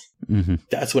dollars. Mm-hmm.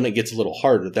 That's when it gets a little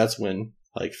harder. That's when,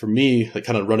 like, for me, like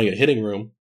kind of running a hitting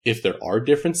room, if there are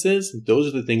differences, those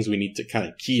are the things we need to kind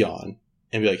of key on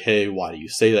and be like, hey, why do you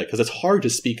say that? Because it's hard to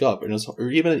speak up,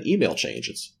 or even an email change,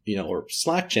 or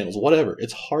Slack channels, whatever.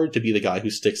 It's hard to be the guy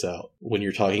who sticks out when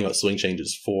you're talking about swing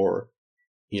changes for,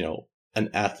 an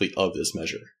athlete of this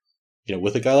measure.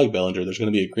 With a guy like Bellinger, there's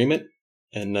going to be agreement.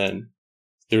 And then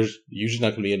there's usually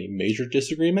not going to be any major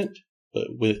disagreement, but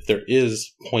there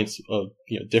is points of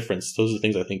difference. Those are the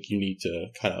things I think you need to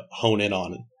kind of hone in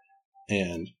on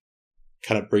and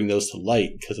kind of bring those to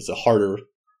light, because it's a harder,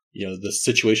 the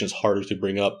situation is harder to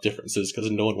bring up differences because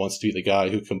no one wants to be the guy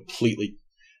who completely,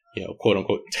 quote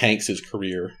unquote, tanks his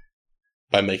career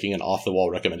by making an off the wall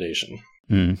recommendation.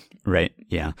 Right.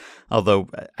 Yeah. Although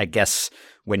I guess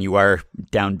when you are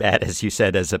down bad, as you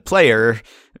said, as a player,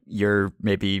 you're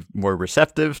maybe more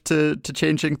receptive to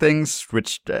changing things,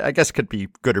 which I guess could be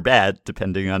good or bad,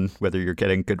 depending on whether you're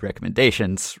getting good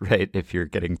recommendations, right? If you're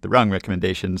getting the wrong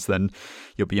recommendations, then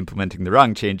you'll be implementing the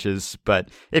wrong changes. But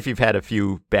if you've had a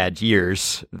few bad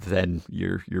years, then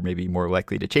you're maybe more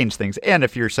likely to change things. And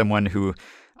if you're someone who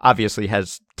obviously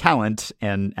has talent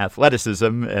and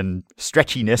athleticism and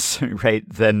stretchiness, right,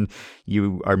 then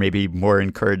you are maybe more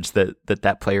encouraged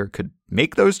that player could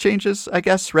make those changes, I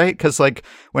guess, right? Because like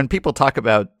when people talk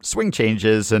about swing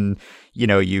changes and,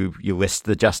 you list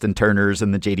the Justin Turners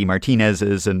and the JD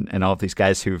Martinezes and all of these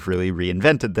guys who've really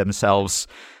reinvented themselves,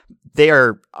 they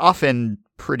are often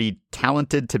pretty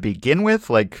talented to begin with.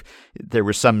 Like there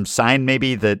was some sign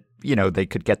maybe that, they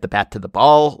could get the bat to the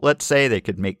ball, let's say. They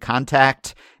could make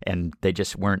contact, and they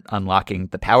just weren't unlocking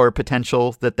the power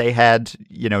potential that they had.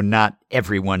 Not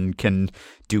everyone can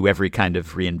do every kind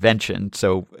of reinvention.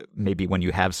 So maybe when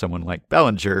you have someone like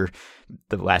Bellinger,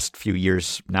 the last few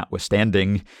years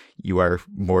notwithstanding, you are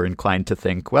more inclined to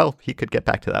think, well, he could get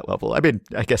back to that level. I mean,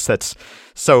 I guess that's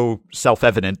so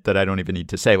self-evident that I don't even need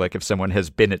to say, like, if someone has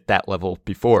been at that level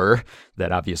before,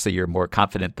 that obviously you're more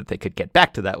confident that they could get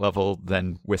back to that level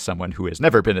than with someone who has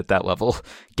never been at that level,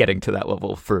 getting to that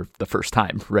level for the first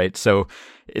time, right? So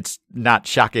it's not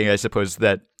shocking, I suppose,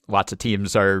 that lots of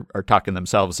teams are talking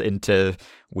themselves into,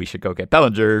 we should go get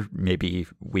Bellinger. Maybe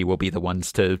we will be the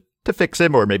ones to fix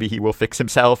him, or maybe he will fix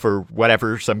himself, or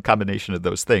whatever, some combination of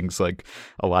those things. Like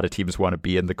a lot of teams want to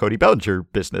be in the Cody Bellinger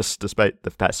business despite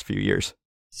the past few years.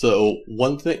 So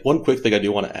one quick thing I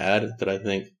do want to add that I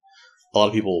think a lot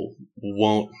of people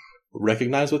won't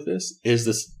recognize with this is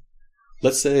this.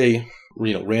 Let's say,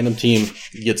 random team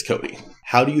gets Cody.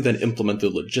 How do you then implement the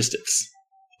logistics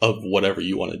of whatever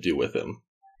you want to do with him?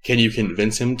 Can you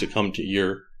convince him to come to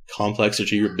your complex or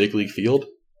to your big league field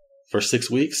for 6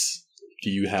 weeks? Do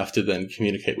you have to then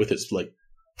communicate with his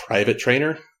private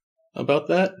trainer about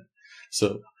that?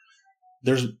 So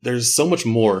there's so much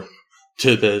more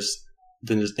to this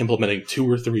than just implementing 2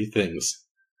 or 3 things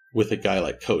with a guy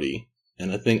like Cody.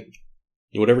 And I think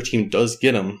whatever team does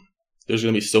get him, there's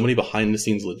going to be so many behind the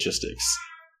scenes logistics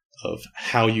of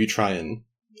how you try and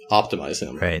optimize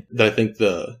him, right, that I think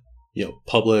the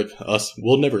public, us,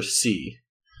 will never see.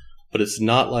 But it's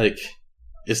not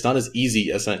as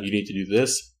easy as that you need to do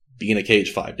this. Be in a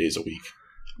cage 5 days a week.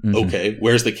 Mm-hmm. Okay,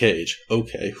 where's the cage?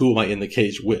 Okay, who am I in the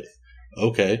cage with?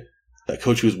 Okay, that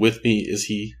coach who's with me, is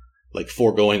he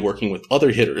foregoing working with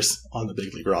other hitters on the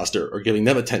big league roster or giving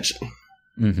them attention?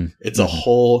 Mm-hmm. It's a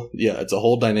whole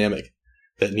dynamic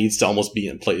that needs to almost be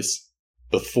in place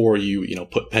before you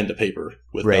put pen to paper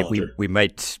with right. Bellinger. We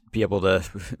might be able to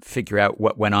figure out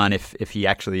what went on if he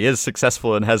actually is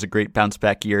successful and has a great bounce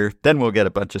back year. Then we'll get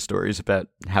a bunch of stories about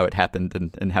how it happened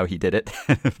and how he did it.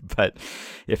 But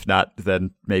if not,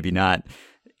 then maybe not.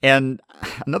 And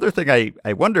another thing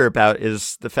I wonder about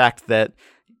is the fact that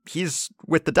he's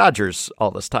with the Dodgers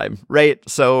all this time, right?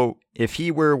 So if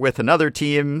he were with another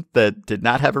team that did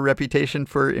not have a reputation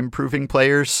for improving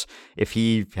players, if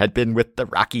he had been with the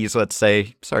Rockies, let's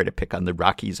say, sorry to pick on the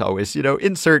Rockies always,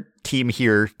 insert team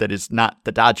here that is not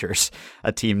the Dodgers,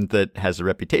 a team that has a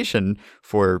reputation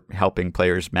for helping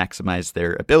players maximize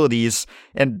their abilities,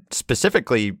 and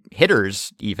specifically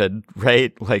hitters even,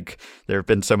 right? Like there have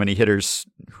been so many hitters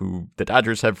who the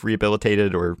Dodgers have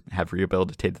rehabilitated or have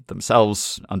rehabilitated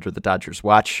themselves under the Dodgers'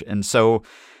 watch. And so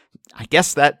I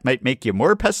guess that might make you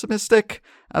more pessimistic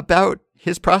about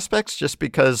his prospects, just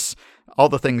because all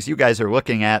the things you guys are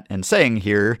looking at and saying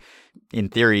here, in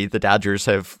theory, the Dodgers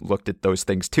have looked at those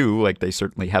things too. Like they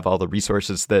certainly have all the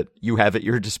resources that you have at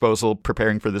your disposal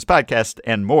preparing for this podcast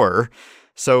and more.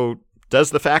 So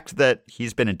does the fact that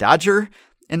he's been a Dodger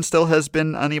and still has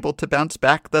been unable to bounce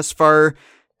back thus far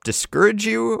discourage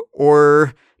you,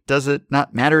 or does it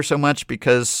not matter so much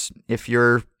because if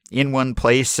you're in one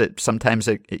place, sometimes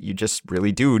you just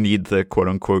really do need the quote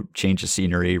unquote change of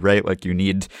scenery, right? Like you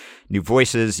need new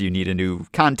voices, you need a new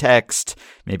context.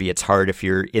 Maybe it's hard if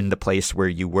you're in the place where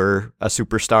you were a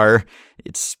superstar.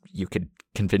 You could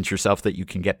convince yourself that you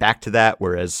can get back to that.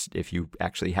 Whereas if you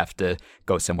actually have to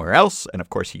go somewhere else, and of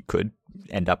course he could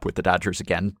end up with the Dodgers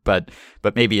again, but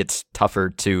maybe it's tougher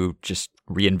to just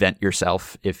reinvent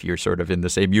yourself if you're sort of in the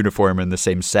same uniform in the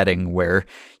same setting where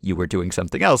you were doing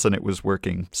something else and it was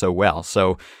working so well.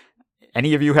 So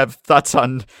any of you have thoughts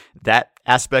on that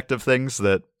aspect of things,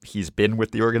 that he's been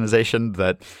with the organization,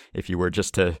 that if you were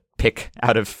just to pick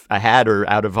out of a hat or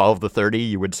out of all of the 30,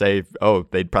 you would say, oh,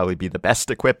 they'd probably be the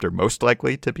best equipped or most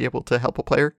likely to be able to help a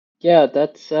player? Yeah,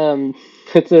 that's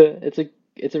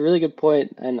it's a really good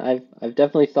point, and I've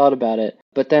definitely thought about it.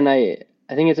 But then I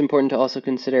think it's important to also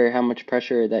consider how much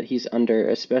pressure that he's under,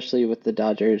 especially with the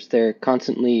Dodgers. They're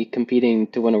constantly competing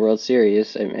to win a World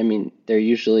Series. I mean, they're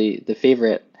usually the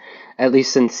favorite, at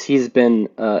least since he's been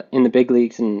in the big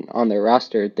leagues and on their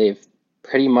roster. They've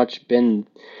pretty much been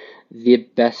the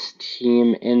best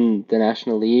team in the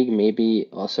National League, maybe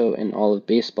also in all of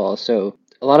baseball. So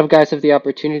a lot of guys have the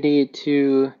opportunity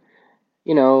to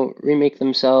remake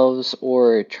themselves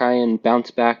or try and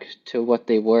bounce back to what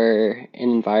they were in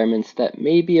environments that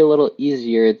may be a little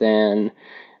easier than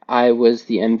I was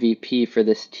the MVP for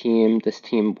this team. This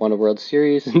team won a World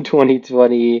Series in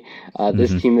 2020.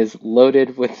 This team is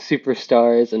loaded with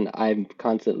superstars, and I'm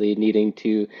constantly needing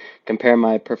to compare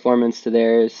my performance to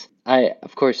theirs.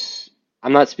 Of course,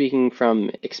 I'm not speaking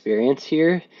from experience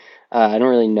here. I don't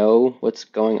really know what's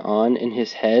going on in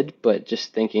his head, but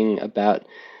just thinking about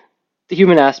the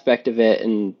human aspect of it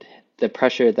and the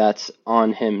pressure that's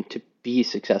on him to be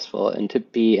successful and to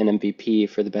be an MVP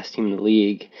for the best team in the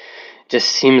league just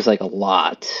seems like a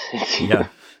lot. Yeah,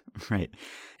 right.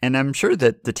 And I'm sure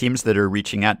that the teams that are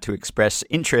reaching out to express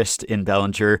interest in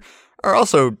Bellinger are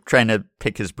also trying to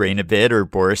pick his brain a bit, or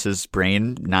Boris's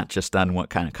brain, not just on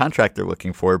what kind of contract they're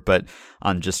looking for, but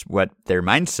on just what their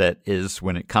mindset is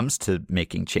when it comes to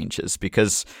making changes.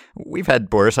 Because we've had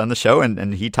Boris on the show,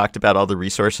 and he talked about all the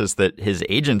resources that his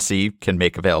agency can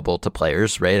make available to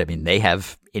players, right? I mean, they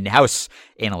have in-house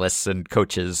analysts and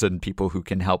coaches and people who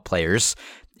can help players.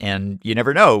 And you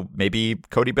never know. Maybe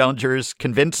Cody Bellinger is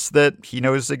convinced that he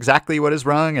knows exactly what is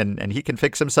wrong and he can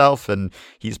fix himself and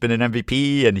he's been an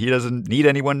MVP and he doesn't need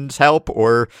anyone's help.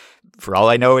 Or for all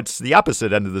I know, it's the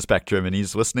opposite end of the spectrum and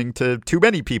he's listening to too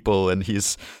many people and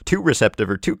he's too receptive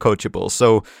or too coachable.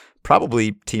 So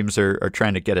probably teams are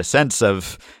trying to get a sense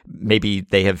of, maybe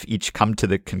they have each come to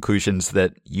the conclusions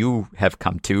that you have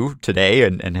come to today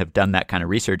and have done that kind of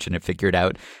research and have figured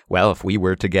out, well, if we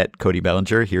were to get Cody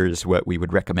Bellinger, here's what we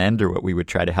would recommend or what we would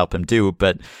try to help him do.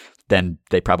 But then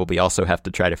they probably also have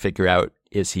to try to figure out,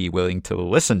 is he willing to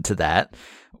listen to that?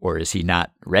 Or is he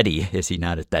not ready? Is he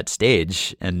not at that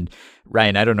stage? And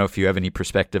Ryan, I don't know if you have any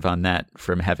perspective on that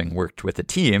from having worked with a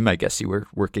team. I guess you were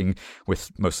working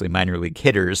with mostly minor league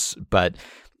hitters, but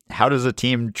how does a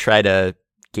team try to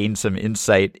gain some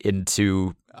insight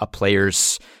into a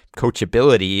player's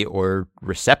coachability or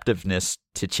receptiveness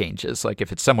to changes? Like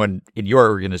if it's someone in your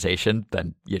organization,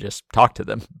 then you just talk to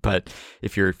them. But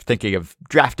if you're thinking of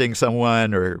drafting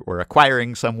someone or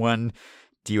acquiring someone,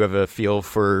 do you have a feel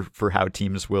for how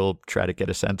teams will try to get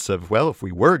a sense of, well, if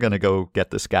we were going to go get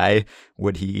this guy,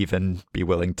 would he even be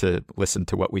willing to listen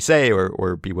to what we say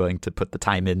or be willing to put the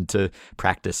time in to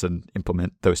practice and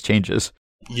implement those changes?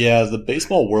 Yeah, the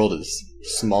baseball world is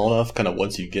small enough kind of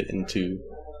once you get into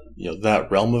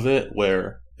that realm of it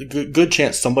where a good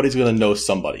chance somebody's going to know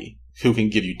somebody who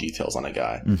can give you details on a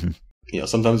guy. Mm-hmm.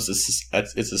 Sometimes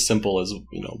it's as simple as,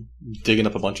 digging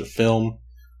up a bunch of film,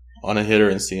 on a hitter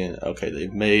and seeing, okay,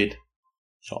 they've made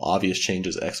obvious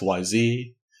changes X, Y,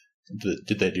 Z.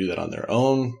 Did they do that on their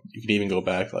own? You can even go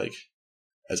back like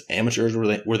as amateurs,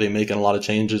 were they making a lot of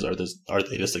changes? Are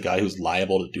they just a guy who's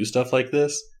liable to do stuff like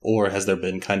this, or has there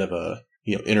been kind of a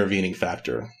intervening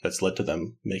factor that's led to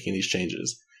them making these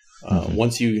changes?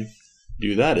 Once you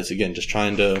do that, it's again just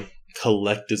trying to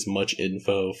collect as much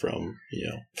info from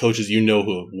coaches who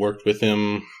have worked with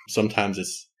him. Sometimes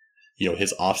it's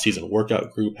his off-season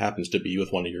workout group happens to be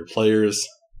with one of your players,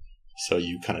 so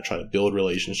you kind of try to build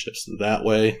relationships that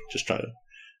way. Just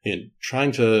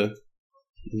trying to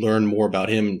learn more about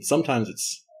him. Sometimes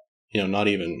it's not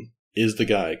even is the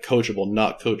guy coachable,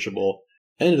 not coachable.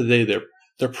 End of the day,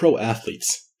 they're pro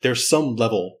athletes. There's some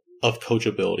level of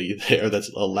coachability there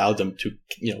that's allowed them to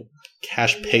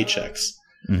cash paychecks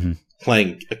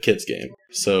playing a kid's game.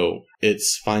 So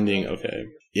it's finding, okay,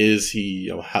 is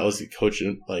he how is he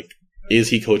coaching? Like, is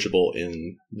he coachable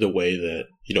in the way that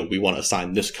we want to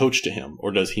assign this coach to him,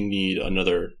 or does he need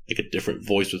another a different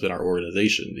voice within our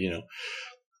organization?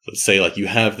 Let's say like you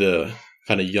have the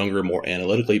kind of younger, more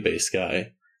analytically based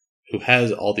guy who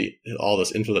has all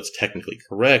this info that's technically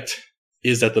correct.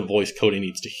 Is that the voice Cody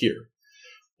needs to hear?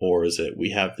 Or is it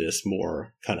we have this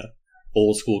more kind of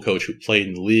old school coach who played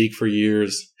in the league for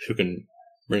years, who can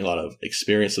bring a lot of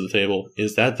experience to the table?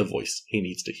 Is that the voice he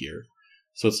needs to hear?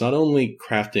 So it's not only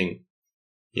crafting,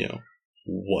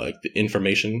 what the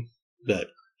information that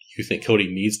you think Cody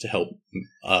needs to help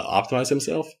optimize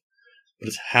himself, but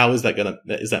it's how is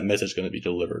that message going to be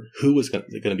delivered? Who is going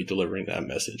to be delivering that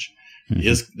message? Mm-hmm.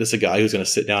 Is this a guy who's going to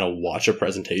sit down and watch a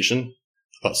presentation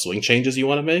about swing changes you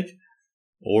want to make?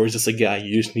 Or is this a guy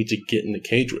you just need to get in the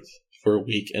cage with for a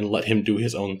week and let him do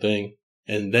his own thing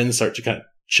and then start to kind of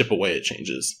chip away at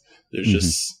changes? There's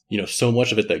just, so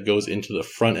much of it that goes into the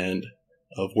front end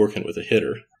of working with a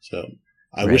hitter. So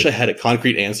I wish I had a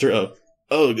concrete answer of,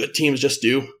 good teams just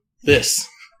do this.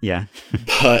 Yeah.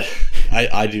 But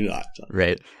I do not.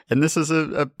 Right. And this is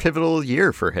a pivotal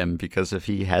year for him, because if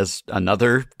he has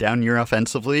another down year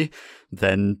offensively,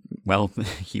 then, well,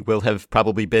 he will have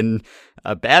probably been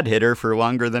a bad hitter for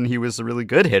longer than he was a really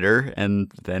good hitter.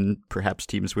 And then perhaps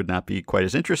teams would not be quite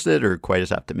as interested or quite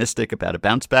as optimistic about a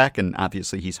bounce back. And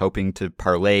obviously he's hoping to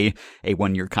parlay a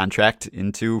 1-year contract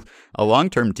into a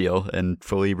long-term deal and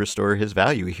fully restore his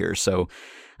value here. So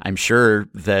I'm sure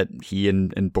that he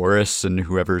and Boris and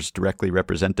whoever's directly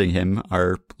representing him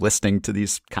are listening to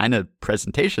these kind of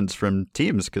presentations from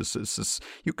teams, because this is,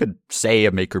 you could say,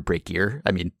 a make or break year.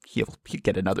 I mean, he'd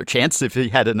get another chance. If he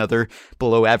had another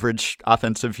below average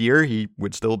offensive year, he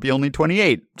would still be only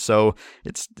 28. So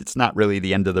it's not really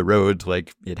the end of the road.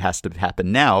 Like, it has to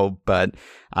happen now, but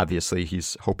obviously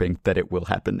he's hoping that it will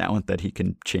happen now and that he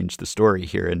can change the story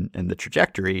here and the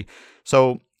trajectory.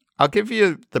 So I'll give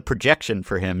you the projection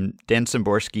for him. Dan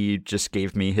Szymborski just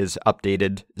gave me his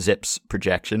updated ZiPS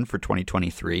projection for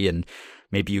 2023, and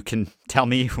maybe you can tell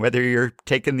me whether you're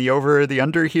taking the over or the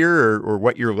under here, or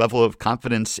what your level of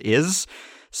confidence is.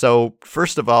 So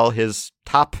first of all, his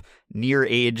top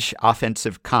near-age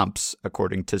offensive comps,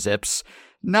 according to ZiPS,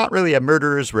 not really a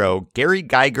murderer's row. Gary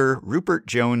Geiger, Rupert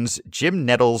Jones, Jim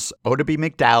Nettles, Oddibe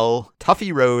McDowell,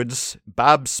 Tuffy Rhodes,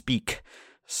 Bob Speak.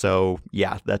 So,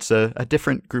 yeah, that's a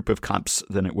different group of comps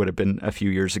than it would have been a few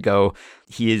years ago.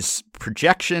 His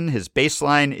projection, his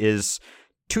baseline is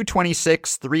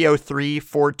 226, 303,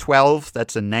 412.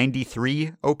 That's a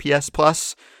 93 OPS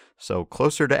plus. So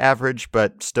closer to average,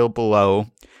 but still below.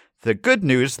 The good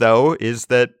news, though, is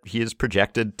that he is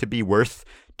projected to be worth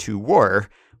 2 WAR,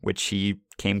 which he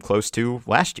came close to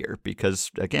last year, because,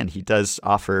 again, he does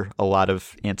offer a lot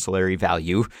of ancillary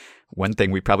value. One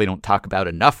thing we probably don't talk about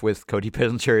enough with Cody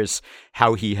Bellinger is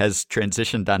how he has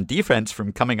transitioned on defense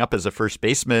from coming up as a first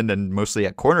baseman and mostly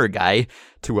a corner guy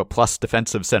to a plus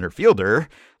defensive center fielder.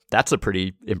 That's a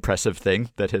pretty impressive thing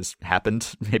that has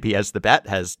happened, maybe as the bat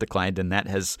has declined, and that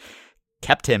has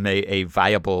kept him a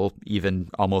viable, even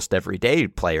almost everyday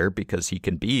player, because he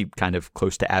can be kind of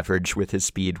close to average with his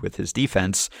speed, with his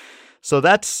defense. So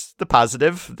that's the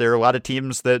positive. There are a lot of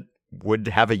teams that would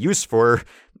have a use for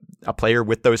a player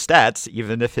with those stats,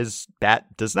 even if his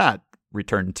bat does not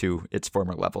return to its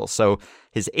former level. So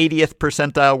his 80th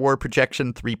percentile WAR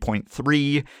projection,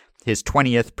 3.3, his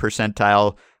 20th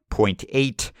percentile,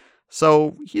 0.8.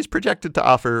 So he's projected to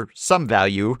offer some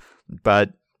value,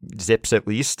 but ZiPS, at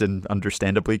least, and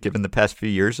understandably given the past few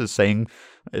years, is saying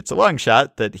it's a long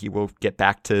shot that he will get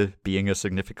back to being a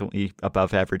significantly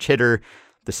above average hitter.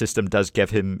 The system does give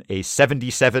him a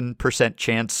 77%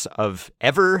 chance of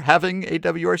ever having a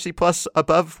WRC plus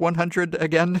above 100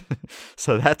 again.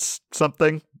 So that's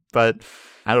something. But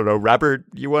I don't know, Robert,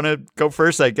 you want to go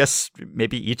first? I guess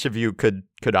maybe each of you could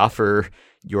offer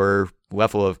your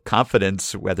level of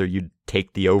confidence, whether you'd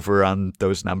take the over on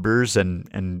those numbers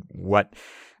and what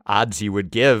odds you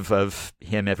would give of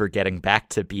him ever getting back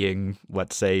to being,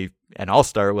 let's say, an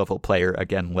all-star level player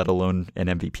again, let alone an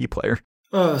MVP player.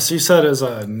 So you said as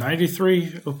a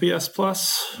 93 OPS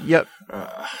plus? Yep.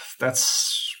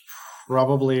 That's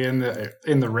probably in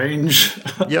the range.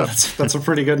 Yeah. that's a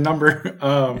pretty good number.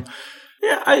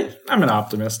 Yeah, I'm an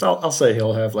optimist. I'll say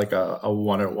he'll have like a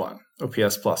 101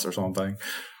 OPS plus or something.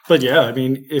 But yeah, I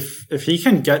mean, if he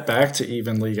can get back to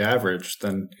even league average,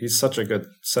 then he's such a good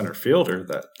center fielder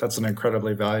that's an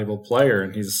incredibly valuable player,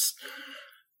 and he's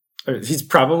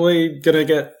probably going to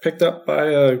get picked up by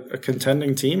a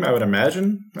contending team, I would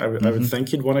imagine. I would think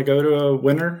he'd want to go to a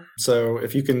winner. So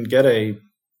if you can get a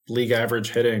league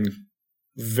average hitting,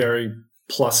 very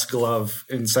plus glove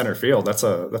in center field, that's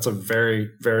a very,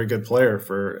 very good player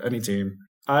for any team.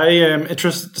 I am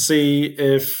interested to see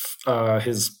if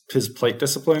his plate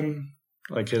discipline,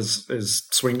 like his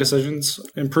swing decisions,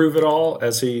 improve at all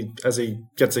as he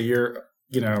gets a year,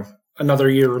 another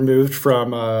year removed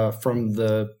from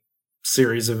the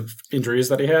series of injuries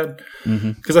that he had.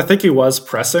 Because I think he was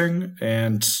pressing,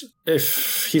 and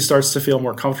if he starts to feel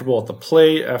more comfortable at the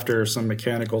plate after some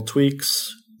mechanical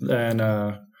tweaks,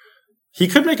 then he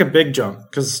could make a big jump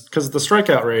because the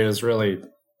strikeout rate is really,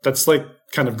 that's like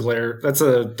kind of that's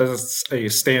a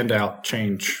standout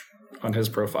change on his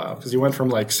profile, because he went from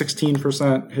like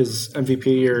 16% his MVP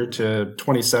year to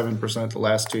 27% the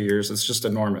last 2 years. It's just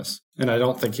enormous, and I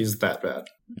don't think he's that bad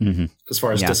as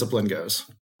far as discipline goes.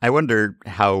 I wonder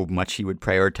how much he would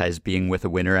prioritize being with a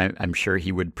winner. I'm sure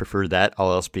he would prefer that,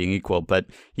 all else being equal, but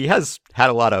he has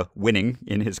had a lot of winning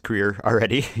in his career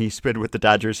already. He's been with the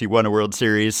Dodgers, he won a World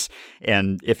Series,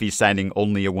 and if he's signing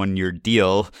only a 1-year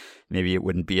deal, maybe it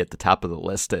wouldn't be at the top of the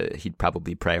list. He'd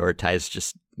probably prioritize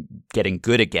just getting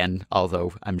good again,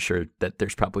 although I'm sure that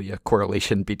there's probably a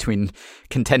correlation between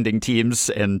contending teams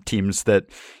and teams that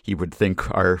he would think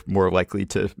are more likely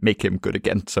to make him good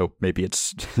again. So maybe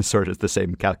it's sort of the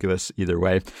same calculus either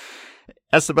way.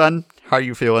 Esteban, how are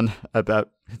you feeling about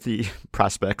the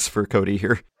prospects for Cody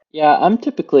here? Yeah, I'm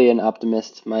typically an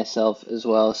optimist myself as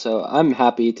well, so I'm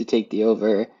happy to take the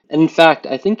over. And in fact,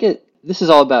 I think this is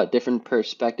all about different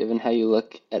perspective and how you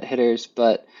look at hitters,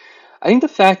 but I think the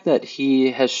fact that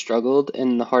he has struggled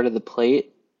in the heart of the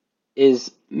plate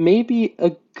is maybe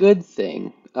a good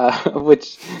thing,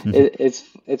 which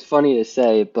it's funny to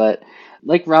say, but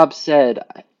like Rob said,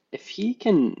 if he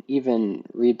can even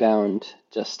rebound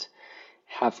just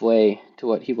halfway to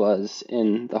what he was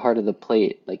in the heart of the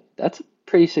plate, like that's a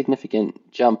pretty significant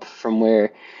jump from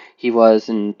where he was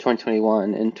in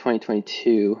 2021 and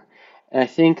 2022. And I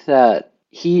think that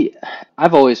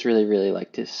I've always really, really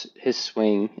liked his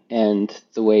swing and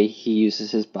the way he uses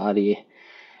his body.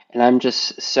 And I'm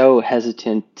just so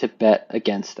hesitant to bet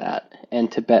against that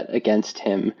and to bet against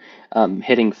him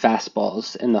hitting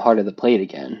fastballs in the heart of the plate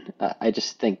again. I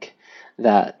just think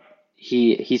that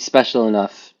he's special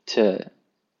enough to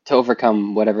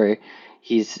overcome whatever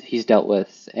he's dealt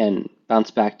with and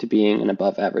bounce back to being an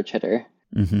above average hitter.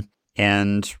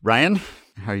 And Ryan,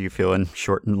 how are you feeling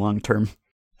short and long term?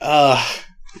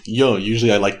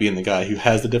 Usually I like being the guy who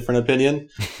has the different opinion,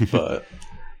 but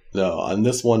no, on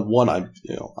this one,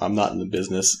 I'm not in the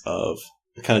business of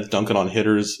kind of dunking on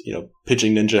hitters.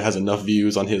 Pitching Ninja has enough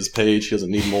views on his page. He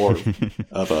doesn't need more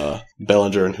of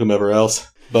Bellinger and whomever else.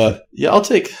 But yeah, I'll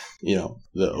take,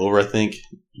 the over. I think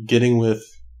getting with,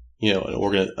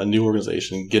 a new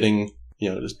organization, getting,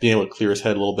 just being able to clear his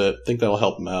head a little bit, I think that'll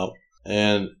help him out.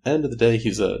 And at the end of the day,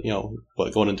 he's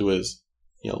going into his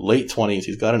late 20s.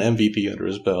 He's got an MVP under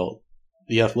his belt.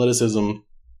 The athleticism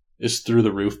is through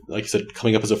the roof. Like you said,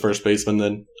 coming up as a first baseman,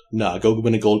 then go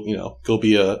win a gold. Go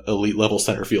be a elite level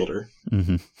center fielder.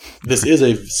 This is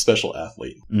a special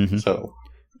athlete. So,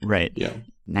 right. Yeah.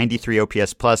 93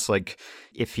 OPS plus, like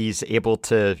if he's able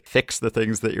to fix the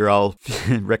things that you're all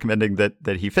recommending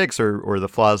that he fix or the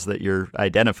flaws that you're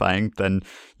identifying, then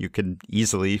you can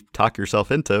easily talk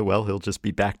yourself into, well, he'll just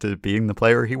be back to being the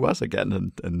player he was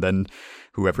again. And then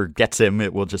whoever gets him,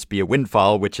 it will just be a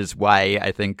windfall, which is why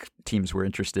I think teams were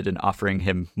interested in offering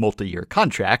him multi-year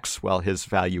contracts while his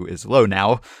value is low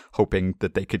now, hoping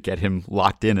that they could get him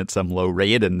locked in at some low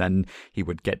rate and then he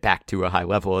would get back to a high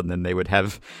level and then they would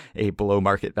have a below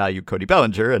market value Cody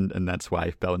Bellinger. And that's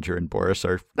why Bellinger and Boris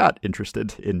are not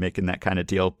interested in making that kind of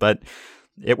deal. But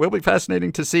it will be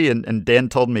fascinating to see. And Dan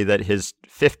told me that his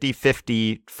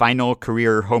 50-50 final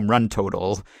career home run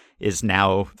total is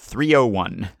now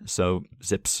 301. So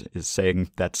Zips is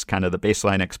saying that's kind of the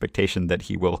baseline expectation, that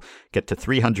he will get to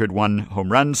 301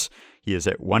 home runs. He is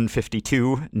at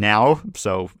 152 now,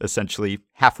 so essentially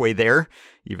halfway there,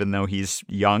 even though he's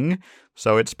young.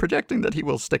 So it's projecting that he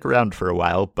will stick around for a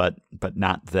while, but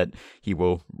not that he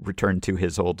will return to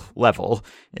his old level.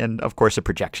 And of course, a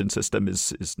projection system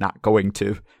is not going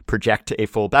to project a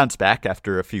full bounce back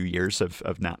after a few years of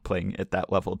not playing at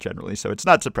that level generally. So it's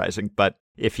not surprising. But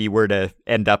if he were to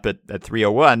end up at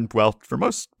 301, well, for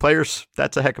most players,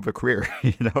 that's a heck of a career.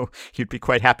 You'd be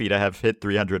quite happy to have hit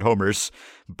 300 homers.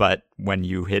 But when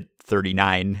you hit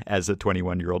 39 as a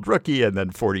 21-year-old rookie and then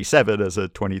 47 as a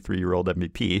 23-year-old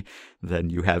MVP, then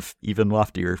you have even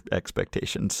loftier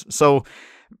expectations. So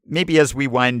maybe as we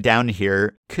wind down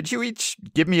here, could you each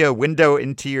give me a window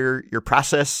into your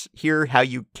process here, how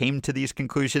you came to these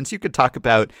conclusions? You could talk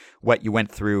about what you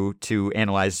went through to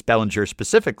analyze Bellinger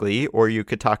specifically, or you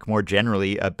could talk more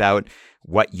generally about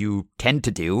what you tend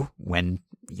to do when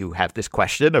you have this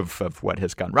question of what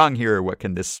has gone wrong here, or what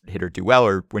can this hitter do well,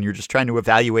 or when you're just trying to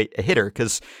evaluate a hitter,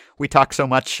 because we talk so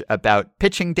much about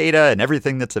pitching data and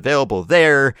everything that's available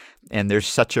there, and there's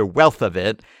such a wealth of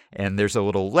it, and there's a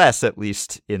little less, at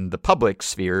least in the public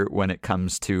sphere, when it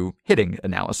comes to hitting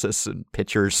analysis, and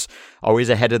pitchers always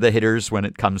ahead of the hitters when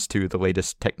it comes to the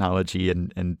latest technology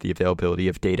and the availability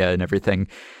of data and everything.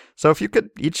 So if you could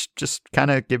each just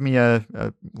kind of give me a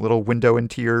little window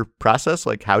into your process,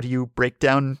 like how do you break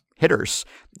down hitters?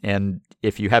 And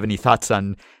if you have any thoughts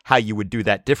on how you would do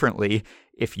that differently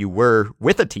if you were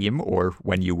with a team, or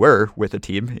when you were with a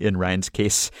team, in Ryan's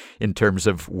case, in terms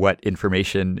of what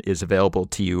information is available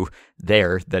to you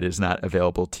there that is not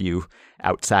available to you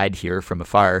outside here from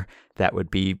afar, that would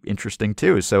be interesting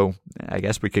too. So I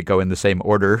guess we could go in the same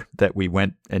order that we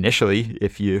went initially,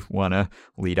 if you want to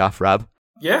lead off, Rob.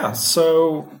 Yeah,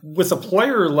 so with a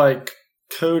player like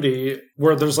Cody,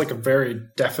 where there's like a very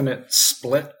definite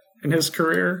split in his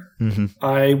career,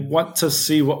 I want to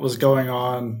see what was going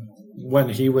on when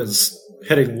he was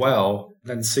hitting well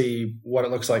and see what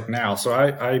it looks like now. So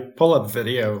I pull up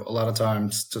video a lot of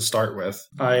times to start with.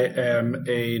 I am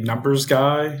a numbers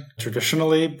guy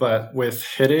traditionally, but with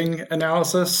hitting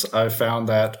analysis, I found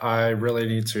that I really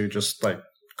need to just like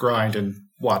grind and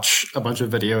watch a bunch of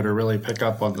video to really pick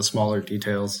up on the smaller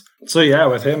details. So yeah,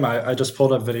 with him, I just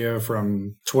pulled up video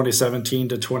from 2017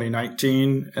 to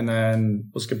 2019 and then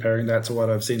was comparing that to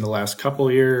what I've seen the last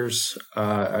couple years.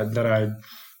 And then I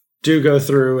do go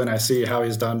through and I see how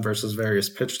he's done versus various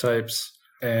pitch types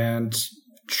and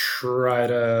try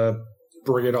to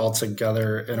bring it all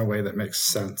together in a way that makes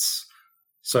sense.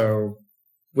 So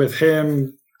with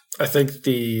him, I think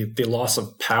the loss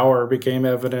of power became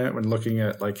evident when looking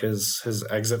at like his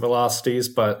exit velocities,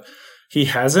 but he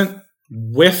hasn't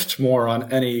whiffed more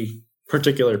on any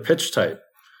particular pitch type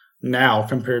now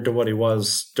compared to what he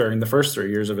was during the first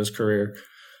 3 years of his career.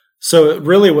 So it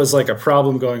really was like a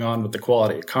problem going on with the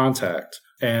quality of contact.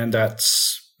 And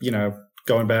that's,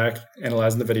 going back,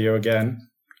 analyzing the video again.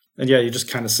 And yeah, you just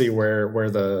kind of see where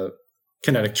the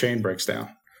kinetic chain breaks down.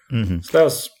 So that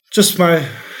was just my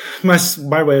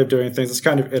way of doing things. It's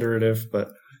kind of iterative, but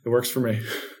it works for me.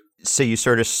 So you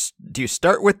do you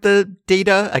start with the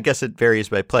data? I guess it varies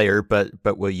by player, but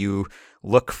will you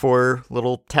look for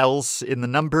little tells in the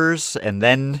numbers and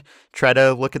then try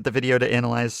to look at the video to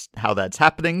analyze how that's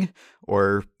happening,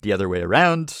 or the other way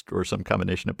around, or some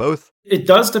combination of both? It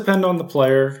does depend on the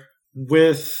player.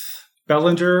 With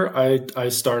Bellinger, I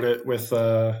started with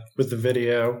the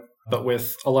video, but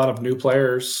with a lot of new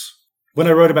players, when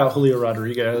I wrote about Julio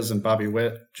Rodriguez and Bobby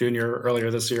Witt Jr.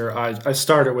 earlier this year, I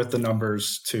started with the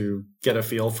numbers to get a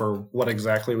feel for what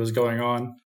exactly was going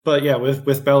on. But yeah,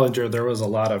 with Bellinger, there was a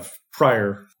lot of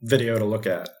prior video to look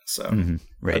at. So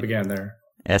I began there.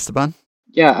 Esteban?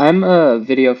 Yeah, I'm a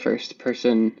video first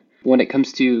person. When it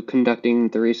comes to conducting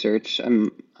the research, I'm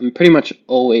pretty much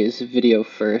always video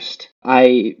first.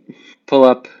 I pull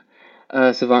up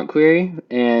a Savant query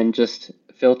and just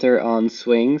filter on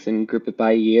swings and group it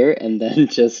by year, and then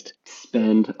just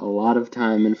spend a lot of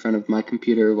time in front of my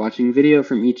computer watching video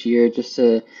from each year just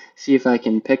to see if I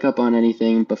can pick up on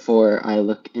anything before I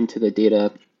look into the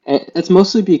data. And it's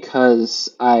mostly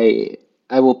because I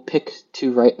will pick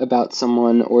to write about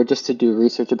someone or just to do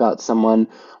research about someone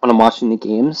when I'm watching the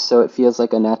games, so it feels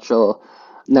like a natural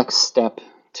next step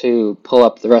to pull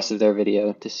up the rest of their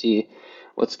video to see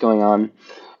what's going on.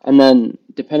 And then,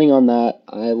 depending on that,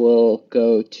 I will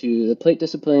go to the plate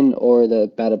discipline or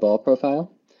the batted ball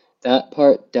profile. That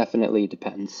part definitely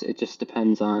depends. It just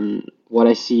depends on what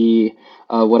I see,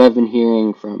 what I've been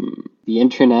hearing from the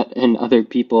internet and other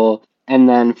people. And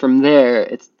then from there,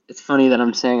 it's it's funny that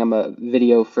I'm saying I'm a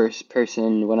video first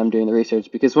person when I'm doing the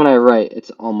research, because when I write, it's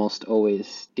almost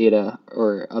always data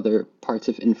or other parts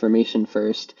of information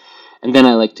first. And then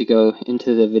I like to go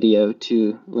into the video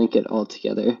to link it all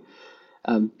together.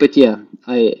 But yeah,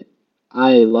 I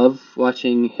love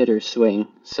watching hitters swing.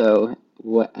 So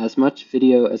as much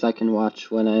video as I can watch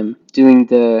when I'm doing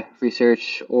the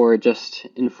research or just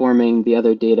informing the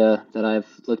other data that I've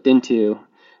looked into,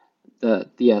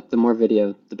 the more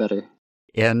video, the better.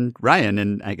 And Ryan,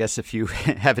 and I guess if you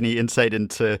have any insight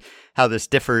into how this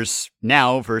differs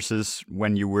now versus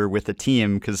when you were with a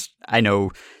team, because I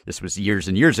know this was years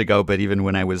and years ago, but even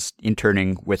when I was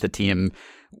interning with a team,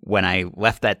 when I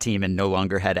left that team and no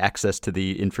longer had access to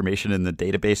the information in the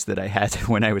database that I had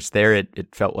when I was there,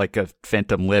 it felt like a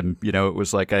phantom limb. You know, it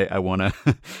was like, I want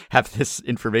to have this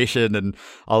information and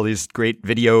all these great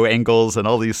video angles and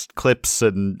all these clips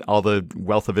and all the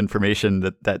wealth of information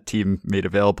that team made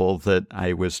available that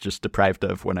I was just deprived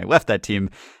of when I left that team.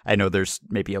 I know there's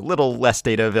maybe a little less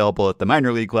data available at the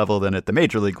minor league level than at the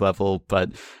major league level,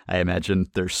 but I imagine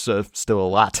there's still a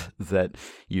lot that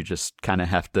you just kind of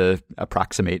have to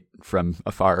approximate from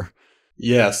afar.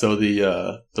 Yeah, so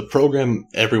the program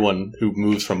everyone who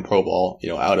moves from Pro Ball,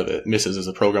 out of it misses is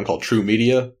a program called True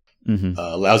Media. Mm-hmm.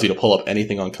 Allows you to pull up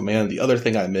anything on command. The other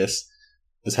thing I miss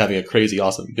is having a crazy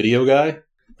awesome video guy.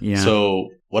 Yeah. So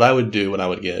what I would do when I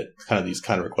would get these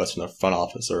requests from the front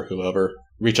office or whoever,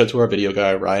 reach out to our video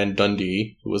guy, Ryan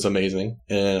Dundee, who was amazing,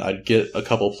 and I'd get a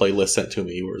couple playlists sent to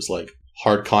me where it's like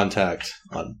hard contact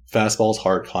on fastballs,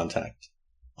 hard contact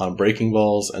on breaking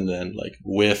balls, and then like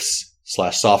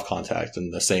whiffs/soft contact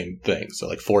and the same thing. So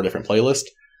like 4 different playlists.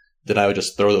 Then I would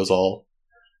just throw those all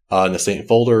in the same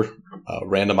folder,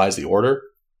 randomize the order,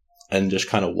 and just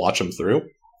kind of watch them through.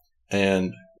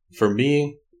 And for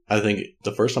me, I think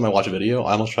the first time I watch a video,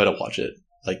 I almost try to watch it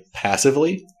like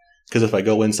passively. Because if I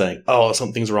go in saying, oh,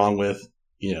 something's wrong with,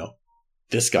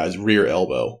 this guy's rear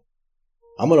elbow,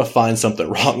 I'm going to find something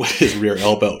wrong with his rear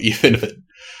elbow, even if it,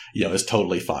 is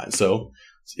totally fine. So,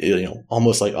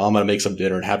 almost like, oh, I'm going to make some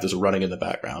dinner and have this running in the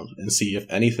background and see if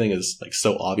anything is like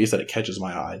so obvious that it catches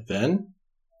my eye. Then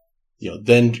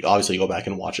obviously go back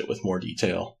and watch it with more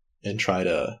detail and try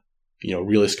to,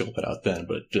 really scope it out then.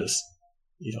 But just,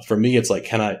 for me, it's like,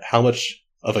 how much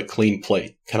of a clean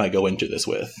plate can I go into this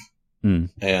with? And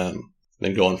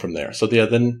then going from there. So yeah,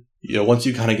 then, once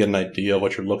you kind of get an idea of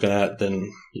what you're looking at,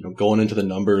 then, going into the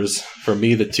numbers, for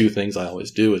me, the 2 things I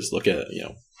always do is look at,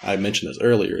 I mentioned this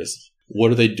earlier, is what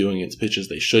are they doing against pitches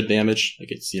they should damage? Like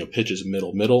it's, pitches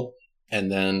middle.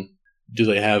 And then do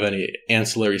they have any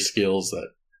ancillary skills that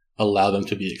allow them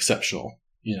to be exceptional?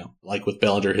 Like with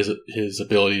Bellinger, his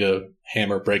ability to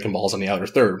hammer breaking balls on the outer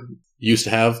third used to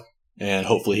have, and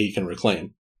hopefully he can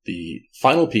reclaim. The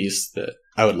final piece that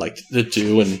I would like to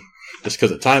do, and just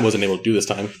because of time wasn't able to do this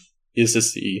time, is to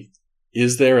see,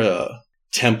 is there a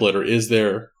template or is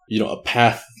there, a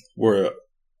path where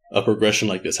a progression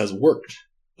like this has worked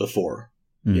before?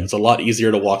 It's a lot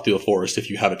easier to walk through a forest if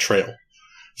you have a trail.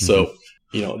 So,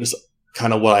 just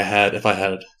kind of what I had, if I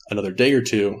had another day or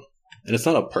two, and it's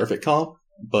not a perfect comp,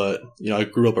 but, I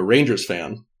grew up a Rangers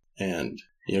fan and,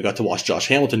 got to watch Josh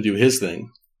Hamilton do his thing.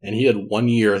 And he had 1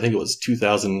 year, I think it was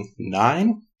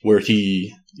 2009, where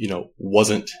he,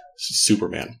 wasn't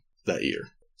Superman that year.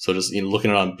 So just, looking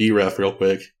at it on BREF real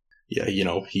quick, yeah,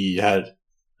 he had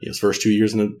his first 2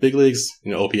 years in the big leagues,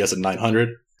 OPS at 900,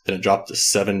 then it dropped to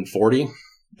 740,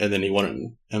 and then he won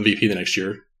an MVP the next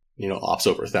year, ops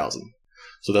over 1,000.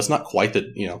 So that's not quite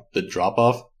the drop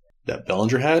off that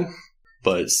Bellinger had,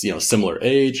 but it's, similar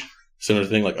age, similar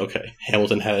thing. Like, okay,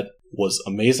 Hamilton was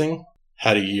amazing,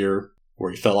 had a year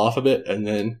where he fell off a bit and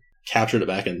then captured it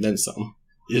back and then some.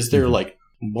 Is there like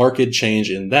marked change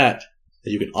in that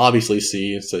you can obviously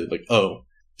see and say like, oh,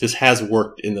 this has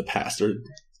worked in the past, or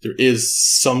there is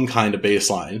some kind of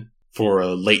baseline for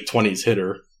a late 20s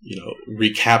hitter,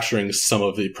 recapturing some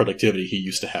of the productivity he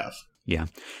used to have. Yeah.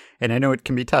 And I know it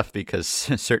can be tough because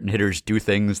certain hitters do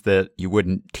things that you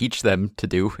wouldn't teach them to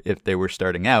do if they were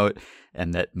starting out,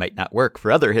 and that might not work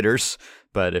for other hitters.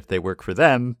 But if they work for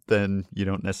them, then you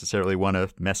don't necessarily want to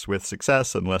mess with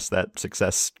success unless that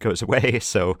success goes away.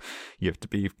 So you have to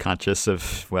be conscious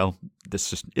of, well, this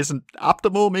just isn't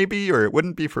optimal maybe, or it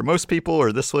wouldn't be for most people,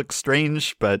 or this looks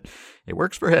strange, but it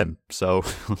works for him. So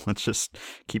let's just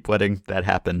keep letting that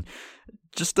happen.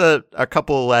 Just a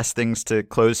couple last things to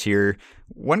close here.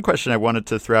 One question I wanted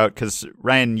to throw out, because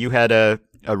Ryan, you had a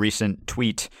recent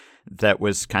tweet that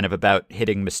was kind of about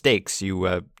hitting mistakes.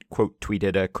 You quote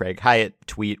tweeted a Craig Hyatt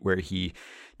tweet where he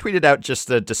tweeted out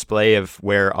just a display of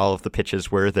where all of the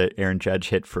pitches were that Aaron Judge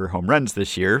hit for home runs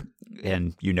this year.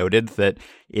 And you noted that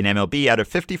in MLB, out of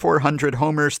 5,400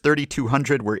 homers,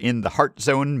 3,200 were in the heart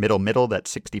zone, middle,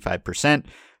 that's 65%.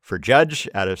 For Judge,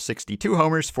 out of 62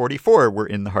 homers, 44 were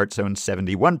in the heart zone,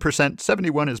 71%.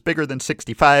 71 is bigger than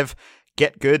 65.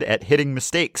 Get good at hitting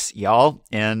mistakes, y'all.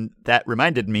 And that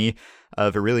reminded me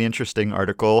of a really interesting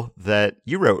article that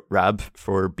you wrote, Rob,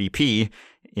 for BP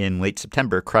in late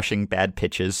September. Crushing bad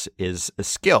pitches is a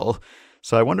skill.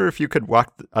 So I wonder if you could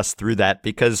walk us through that,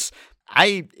 because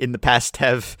I, in the past,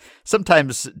 have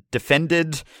sometimes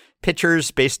defended pitchers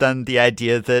based on the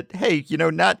idea that, hey,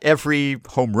 not every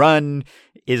home run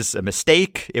is a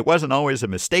mistake. It wasn't always a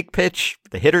mistake pitch.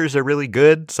 The hitters are really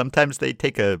good. Sometimes they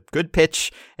take a good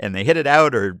pitch and they hit it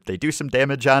out, or they do some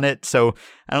damage on it. So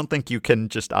I don't think you can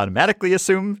just automatically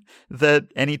assume that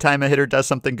anytime a hitter does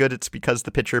something good, it's because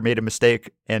the pitcher made a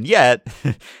mistake. And yet,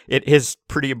 it is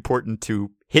pretty important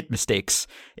to hit mistakes,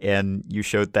 and you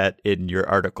showed that in your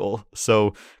article.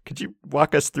 So could you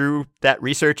walk us through that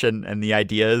research and the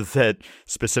idea that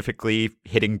specifically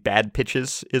hitting bad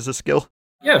pitches is a skill?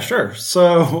 Yeah, sure.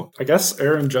 So I guess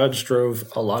Aaron Judge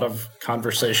drove a lot of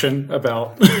conversation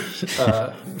about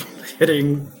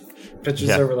hitting pitches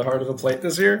over the heart of the plate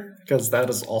this year, because that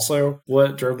is also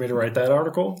what drove me to write that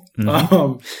article.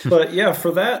 But yeah,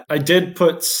 for that, I did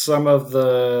put some of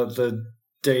the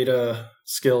data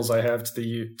skills I have to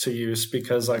use,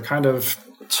 because I kind of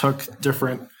took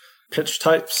different pitch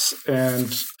types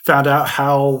and found out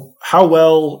how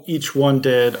well each one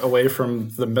did away from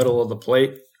the middle of the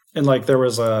plate. And like there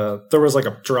was like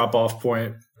a drop off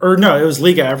point, or no, it was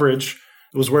league average.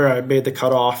 It was where I made the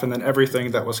cutoff, and then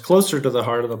everything that was closer to the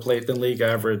heart of the plate than league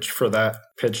average for that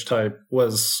pitch type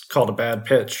was called a bad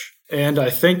pitch. And I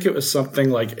think it was something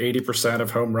like 80%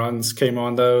 of home runs came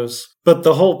on those. But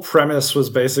the whole premise was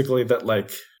basically that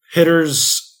like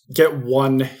hitters get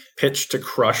one pitch to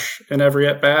crush in every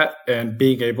at bat, and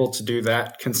being able to do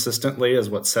that consistently is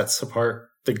what sets apart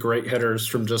the great hitters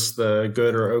from just the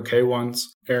good or okay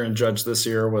ones. Aaron Judge this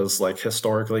year was like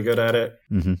historically good at it.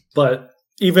 Mm-hmm. But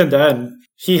even then,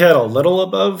 he had a little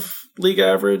above league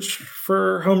average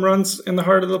for home runs in the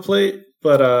heart of the plate,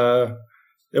 but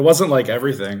it wasn't like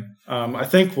everything. I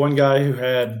think one guy who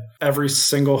had every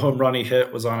single home run he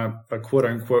hit was on a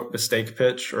quote-unquote mistake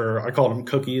pitch, or I called him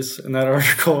cookies in that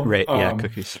article. Right, yeah,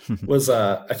 cookies. was,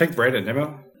 I think, Brandon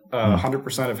Nimmo.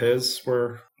 100% of his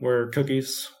were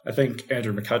cookies. I think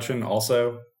Andrew McCutchen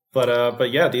also.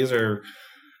 But yeah, these are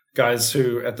guys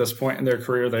who at this point in their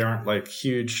career, they aren't like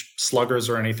huge sluggers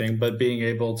or anything, but being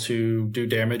able to do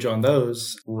damage on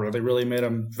those really made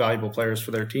them valuable players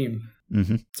for their team.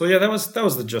 Mm-hmm. So yeah, that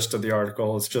was the gist of the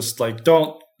article. It's just like,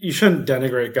 you shouldn't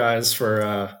denigrate guys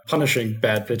for punishing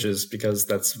bad pitches, because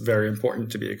that's very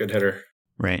important to be a good hitter.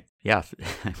 Right. Yeah.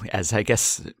 As I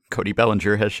guess Cody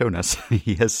Bellinger has shown us,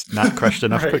 he has not crushed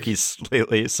enough cookies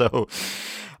lately. So,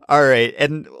 all right.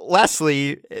 And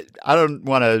lastly, I don't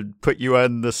want to put you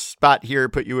on the spot here,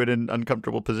 put you in an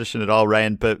uncomfortable position at all,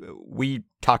 Ryan, but we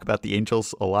talk about the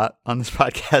Angels a lot on this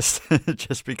podcast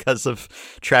just because of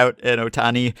Trout and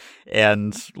Ohtani.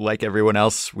 And like everyone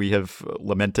else, we have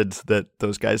lamented that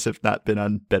those guys have not been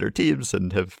on better teams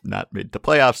and have not made the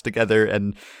playoffs together.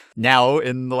 And now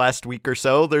in the last week or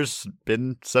so, there's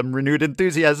been some renewed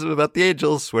enthusiasm about the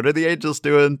Angels. What are the Angels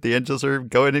doing? The Angels are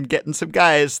going and getting some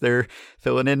guys. They're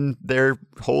filling in their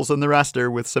holes in the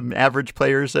roster with some average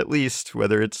players at least,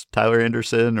 whether it's Tyler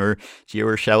Anderson or Gio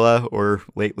Urshela, or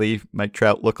lately Mike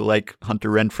Trout lookalike Hunter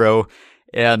Renfroe.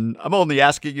 And I'm only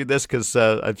asking you this because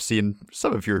I've seen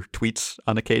some of your tweets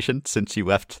on occasion since you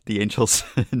left the Angels,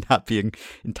 not being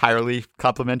entirely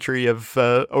complimentary of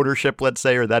ownership, let's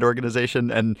say, or that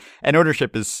organization. And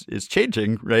ownership is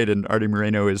changing, right? And Artie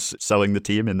Moreno is selling the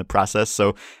team in the process.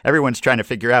 So everyone's trying to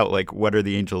figure out, like, what are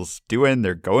the Angels doing?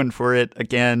 They're going for it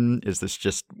again. Is this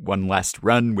just one last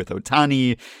run with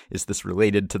Ohtani? Is this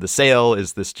related to the sale?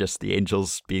 Is this just the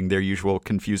Angels being their usual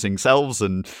confusing selves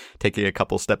and taking a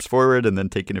couple steps forward and then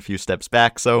taking a few steps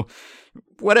back? So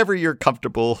whatever you're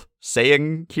comfortable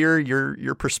saying here,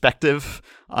 your perspective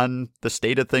on the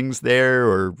state of things there,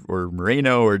 or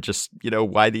Moreno, or just,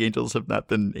 why the Angels have not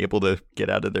been able to get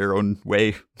out of their own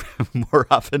way more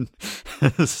often.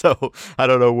 So I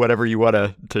don't know, whatever you want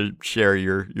to share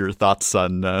your thoughts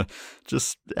on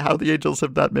just how the Angels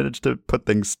have not managed to put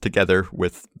things together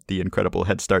with the incredible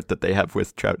head start that they have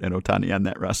with Trout and Ohtani on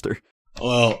that roster.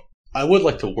 Well, I would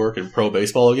like to work in pro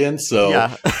baseball again, so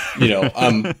yeah.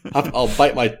 I'll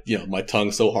bite my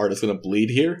tongue so hard it's going to bleed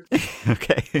here.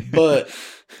 Okay, but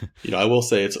I will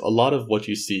say it's a lot of what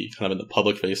you see kind of in the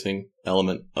public facing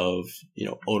element of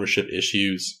ownership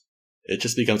issues it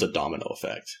just becomes a domino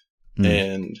effect. Mm.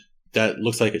 And that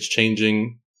looks like it's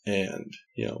changing. And,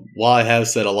 while I have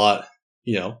said a lot,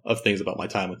 of things about my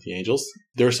time with the Angels,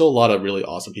 there are still a lot of really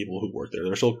awesome people who work there.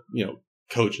 There are still,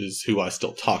 coaches who I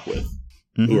still talk with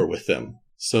who are with them.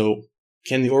 So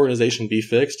can the organization be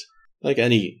fixed? Like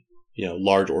any,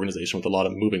 large organization with a lot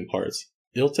of moving parts.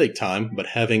 It'll take time, but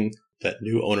having that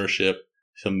new ownership,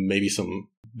 maybe some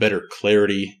better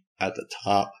clarity at the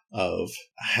top of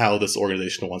how this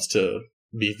organization wants to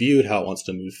be viewed, how it wants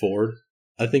to move forward,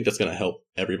 I think that's going to help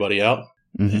everybody out.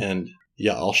 Mm-hmm. And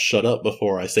yeah, I'll shut up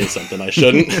before I say something I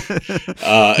shouldn't.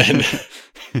 And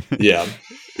yeah.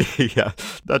 Yeah,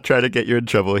 not trying to get you in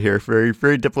trouble here. Very,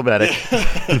 very diplomatic.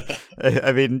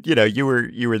 I mean, you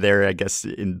were there, I guess,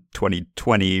 in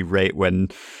 2020, right? When,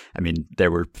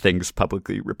 there were things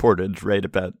publicly reported, right,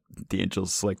 about the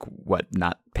Angels, like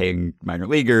not paying minor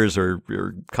leaguers or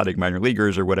cutting minor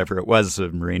leaguers or whatever it was.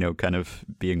 Moreno kind of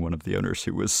being one of the owners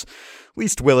who was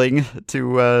least willing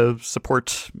to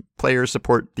support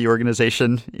the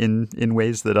organization in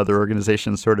ways that other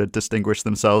organizations sort of distinguish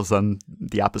themselves on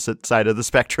the opposite side of the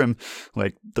spectrum,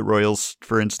 like the Royals,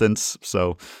 for instance.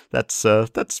 So that's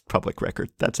public record.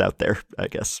 That's out there, I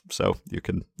guess. So you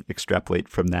can extrapolate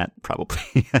from that,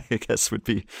 probably. I guess would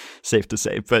be safe to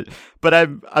say. But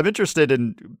I'm interested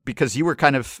in, because you were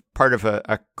kind of part of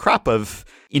a crop of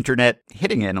internet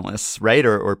hitting analysts, right,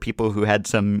 or people who had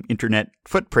some internet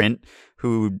footprint,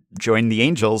 who joined the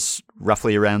Angels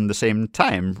roughly around the same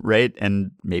time, right? And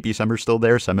maybe some are still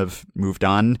there, some have moved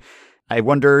on. I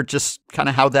wonder just kind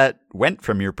of how that went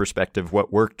from your perspective,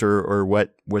 what worked or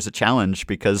what was a challenge,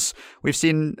 because we've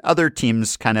seen other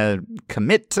teams kind of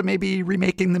commit to maybe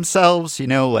remaking themselves,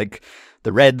 like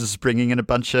the Reds bringing in a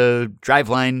bunch of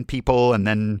driveline people and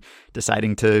then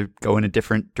deciding to go in a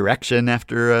different direction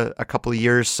after a couple of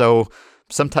years. So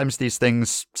sometimes these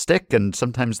things stick and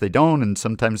sometimes they don't, and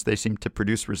sometimes they seem to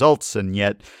produce results and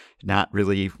yet not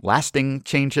really lasting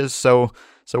changes. So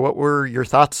what were your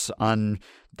thoughts on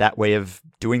that way of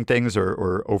doing things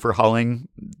or overhauling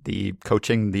the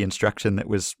coaching, the instruction that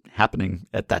was happening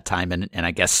at that time? And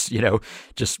I guess,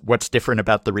 just what's different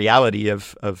about the reality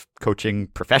of coaching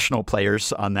professional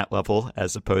players on that level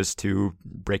as opposed to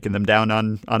breaking them down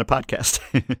on a podcast.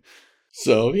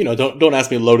 So, don't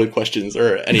ask me loaded questions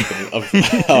or anything.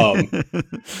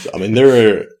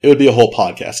 It would be a whole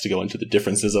podcast to go into the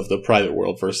differences of the private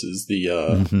world versus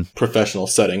the professional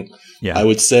setting. Yeah. I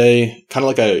would say, kind of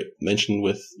like I mentioned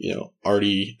with,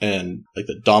 Artie and like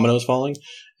the dominoes falling,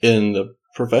 in the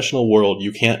professional world,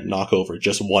 you can't knock over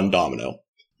just one domino.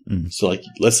 Mm. So like,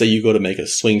 let's say you go to make a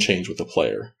swing change with a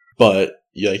player, but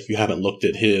you haven't looked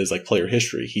at his player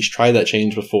history. He's tried that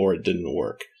change before. It didn't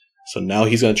work. So now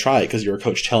he's going to try it because you're a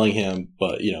coach telling him,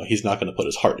 but, he's not going to put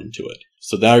his heart into it.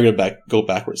 So now you're going to go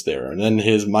backwards there. And then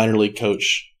his minor league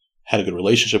coach had a good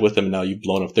relationship with him, and now you've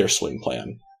blown up their swing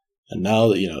plan. And now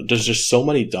that, there's just so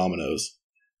many dominoes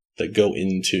that go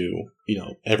into,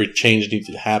 every change needs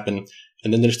to happen.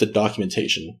 And then there's the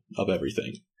documentation of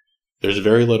everything. There's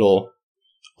very little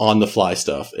on-the-fly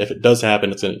stuff. If it does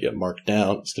happen, it's going to get marked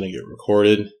down. It's going to get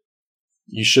recorded.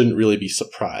 You shouldn't really be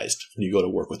surprised when you go to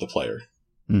work with a player.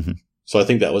 Mm-hmm. So I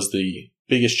think that was the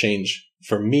biggest change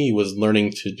for me, was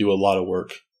learning to do a lot of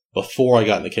work before I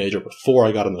got in the cage or before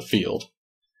I got on the field,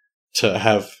 to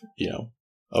have,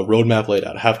 a roadmap laid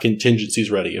out, have contingencies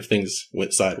ready if things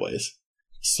went sideways.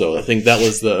 So I think that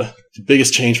was the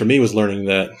biggest change for me, was learning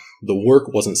that the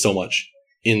work wasn't so much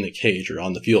in the cage or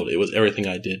on the field. It was everything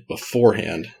I did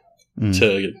beforehand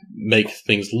to make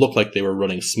things look like they were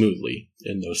running smoothly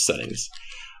in those settings.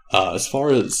 As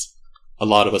far as a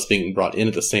lot of us being brought in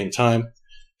at the same time,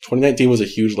 2019 was a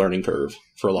huge learning curve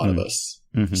for a lot of us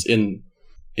in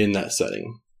that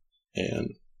setting.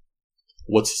 And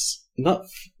what's not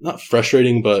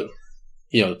frustrating, but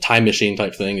time machine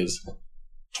type thing, is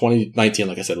 2019,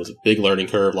 like I said, was a big learning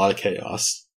curve, a lot of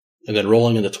chaos. And then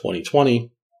rolling into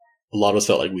 2020, a lot of us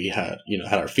felt like we had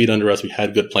our feet under us. We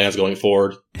had good plans going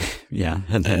forward. Yeah,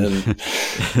 and then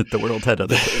the world had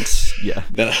other things. Yeah.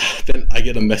 Then I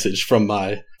get a message from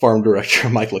my farm director,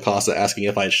 Mike LaCosta, asking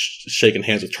if I'd shaken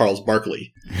hands with Charles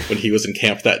Barkley when he was in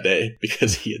camp that day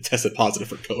because he had tested positive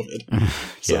for COVID.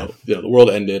 So, the world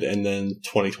ended, and then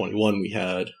 2021 we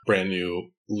had brand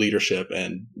new leadership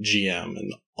and GM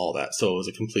and all that. So it was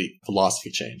a complete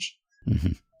philosophy change.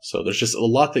 Mm-hmm. So there's just a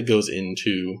lot that goes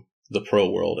into the pro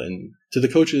world, and to the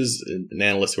coaches and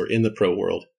analysts who are in the pro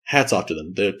world, hats off to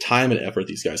them. The time and effort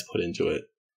these guys put into it,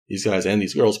 these guys and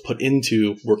these girls put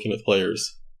into working with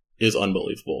players, is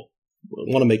unbelievable. I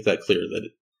want to make that clear, that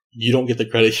you don't get the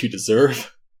credit you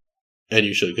deserve, And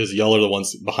you should, because y'all are the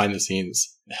ones behind the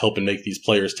scenes helping make these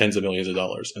players tens of millions of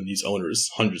dollars and these owners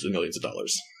hundreds of millions of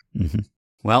dollars. Mm-hmm.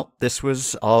 Well, this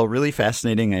was all really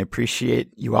fascinating. I appreciate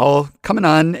you all coming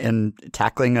on and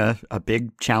tackling a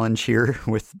big challenge here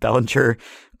with Bellinger.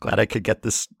 Glad I could get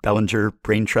this Bellinger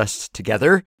Brain Trust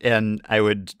together. And I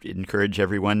would encourage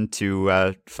everyone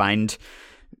to find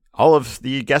all of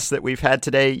the guests that we've had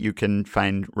today. You can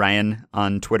find Ryan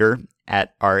on Twitter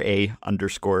at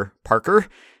 @RA_Parker.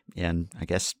 And I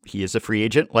guess he is a free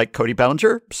agent like Cody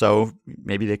Bellinger, so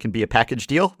maybe they can be a package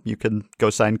deal. You can go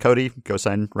sign Cody, go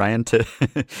sign Ryan to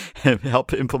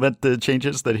help implement the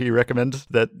changes that he recommends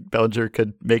that Bellinger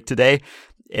could make today.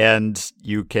 And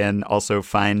you can also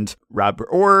find Rob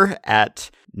Orr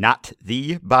at Not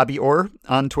the Bobby Orr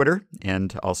on Twitter,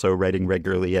 and also writing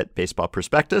regularly at Baseball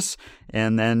Prospectus.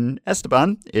 And then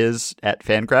Esteban is at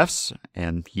Fangraphs,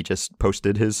 and he just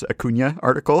posted his Acuna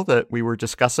article that we were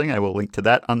discussing. I will link to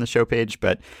that on the show page,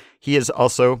 but he is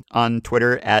also on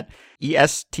Twitter at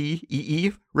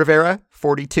ESTEE Rivera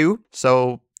 42.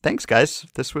 So thanks, guys.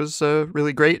 This was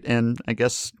really great, and I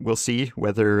guess we'll see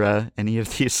whether any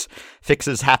of these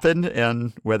fixes happen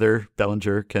and whether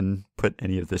Bellinger can put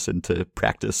any of this into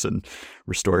practice and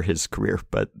restore his career.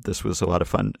 But this was a lot of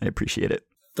fun. I appreciate it.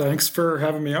 Thanks for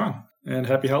having me on, and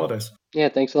happy holidays. Yeah,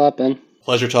 thanks a lot, Ben.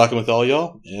 Pleasure talking with all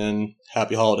y'all, and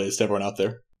happy holidays to everyone out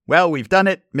there. Well, we've done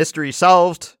it. Mystery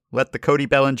solved. Let the Cody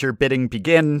Bellinger bidding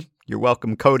begin. You're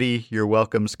welcome, Cody. You're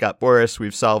welcome, Scott Boras.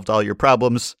 We've solved all your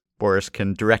problems. Boras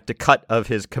can direct a cut of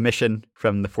his commission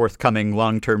from the forthcoming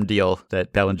long-term deal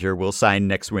that Bellinger will sign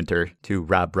next winter to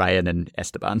Rob, Ryan, and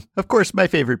Esteban. Of course, my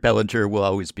favorite Bellinger will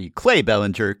always be Clay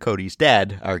Bellinger, Cody's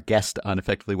dad, our guest on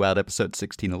Effectively Wild episode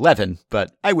 1611,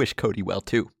 but I wish Cody well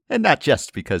too. And not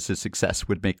just because his success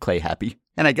would make Clay happy.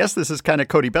 And I guess this is kind of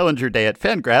Cody Bellinger Day at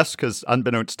Fangraphs, because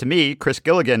unbeknownst to me, Chris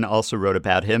Gilligan also wrote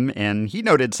about him, and he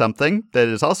noted something that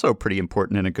is also pretty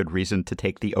important and a good reason to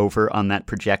take the over on that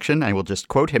projection. I will just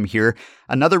quote him here.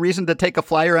 Another reason to take a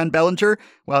flyer on Bellinger?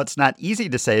 While it's not easy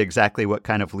to say exactly what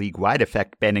kind of league-wide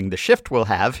effect banning the shift will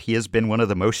have, he has been one of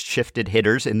the most shifted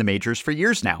hitters in the majors for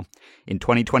years now. In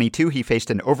 2022, he faced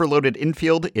an overloaded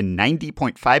infield in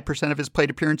 90.5% of his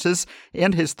plate appearances,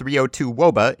 and his .302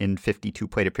 WOBA in 52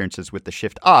 plate appearances with the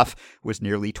shift off was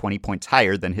nearly 20 points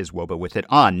higher than his WOBA with it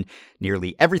on.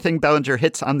 Nearly everything Bellinger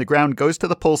hits on the ground goes to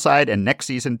the pull side, and next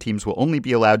season teams will only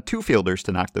be allowed 2 fielders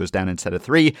to knock those down instead of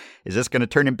 3. Is this going to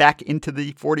turn him back into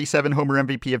the 47-homer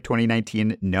MVP of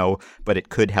 2019? No, but it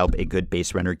could help a good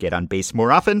base runner get on base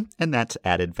more often, and that's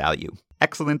added value.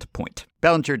 Excellent point.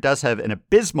 Bellinger does have an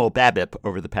abysmal BABIP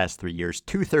over the past 3 years,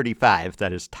 .235.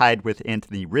 That is tied with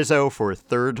Anthony Rizzo for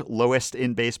third lowest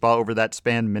in baseball over that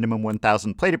span, minimum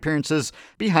 1,000 plate appearances,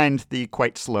 behind the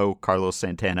quite slow Carlos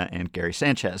Santana and Gary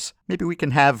Sanchez. Maybe we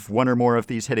can have one or more of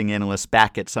these hitting analysts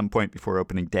back at some point before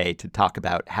opening day to talk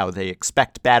about how they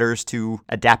expect batters to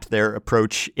adapt their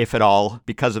approach, if at all,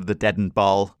 because of the deadened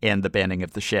ball and the banning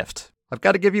of the shift. I've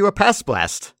got to give you a pass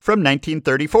blast from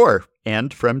 1934.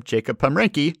 And from Jacob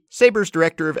Pomrenke, Sabres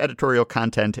Director of Editorial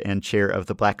Content and Chair of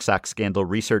the Black Sox Scandal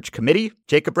Research Committee.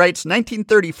 Jacob writes,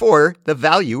 1934, the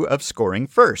value of scoring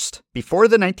first. Before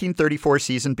the 1934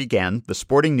 season began, the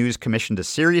Sporting News commissioned a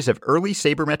series of early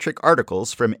sabermetric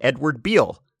articles from Edward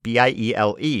Beale,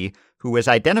 B-I-E-L-E, who was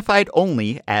identified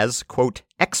only as, quote,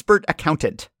 expert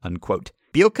accountant, unquote.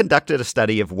 Beale conducted a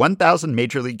study of 1,000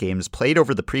 Major League games played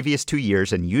over the previous 2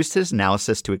 years and used his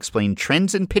analysis to explain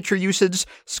trends in pitcher usage,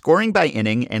 scoring by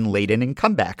inning, and late-inning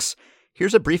comebacks.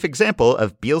 Here's a brief example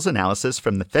of Beale's analysis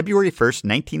from the February 1st,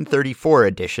 1934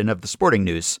 edition of the Sporting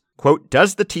News. Quote,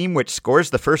 does the team which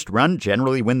scores the first run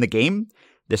generally win the game?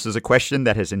 This is a question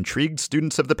that has intrigued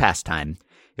students of the pastime.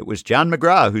 It was John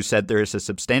McGraw who said there is a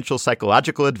substantial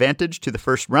psychological advantage to the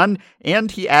first run,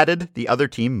 and he added the other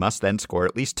team must then score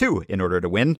at least 2 in order to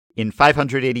win. In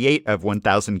 588 of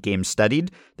 1,000 games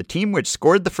studied, the team which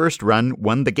scored the first run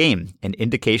won the game, an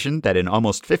indication that in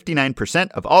almost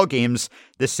 59% of all games,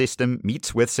 this system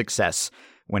meets with success.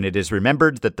 When it is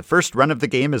remembered that the first run of the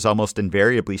game is almost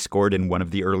invariably scored in one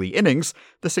of the early innings,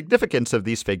 the significance of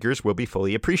these figures will be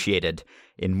fully appreciated.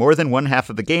 In more than one half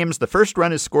of the games, the first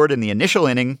run is scored in the initial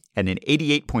inning, and in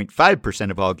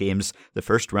 88.5% of all games, the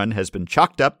first run has been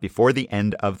chalked up before the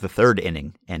end of the third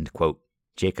inning, end quote.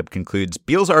 Jacob concludes,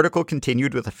 Beale's article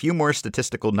continued with a few more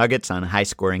statistical nuggets on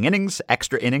high-scoring innings,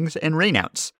 extra innings, and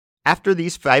rainouts. After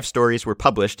these 5 stories were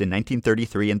published in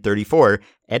 1933 and 34,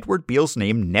 Edward Beale's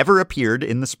name never appeared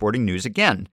in the Sporting News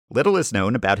again. Little is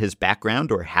known about his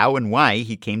background or how and why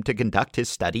he came to conduct his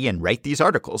study and write these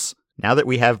articles. Now that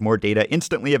we have more data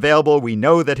instantly available, we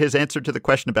know that his answer to the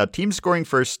question about teams scoring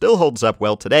first still holds up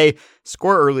well today.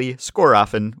 Score early, score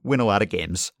often, win a lot of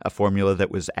games. A formula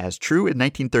that was as true in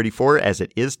 1934 as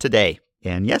it is today.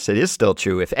 And yes, it is still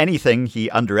true. If anything, he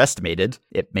underestimated.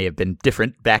 It may have been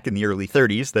different back in the early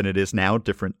 30s than it is now,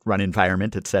 different run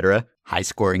environment, etc. High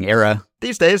scoring era.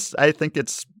 These days, I think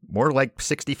it's more like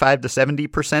 65 to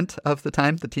 70% of the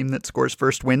time the team that scores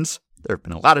first wins. There have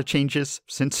been a lot of changes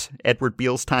since Edward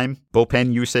Beale's time,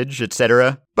 bullpen usage,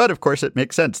 etc. But of course, it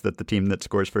makes sense that the team that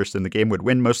scores first in the game would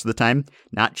win most of the time,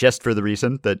 not just for the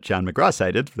reason that John McGraw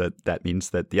cited, that means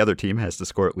that the other team has to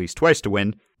score at least twice to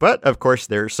win. But of course,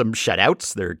 there are some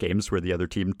shutouts. There are games where the other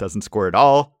team doesn't score at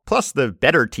all. Plus, the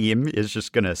better team is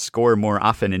just going to score more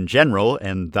often in general,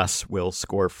 and thus will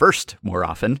score first more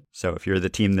often. So if you're the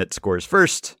team that scores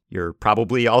first, you're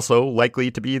probably also likely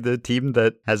to be the team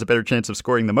that has a better chance of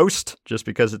scoring the most, just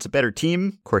because it's a better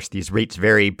team. Of course, these rates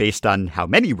vary based on how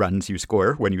many runs you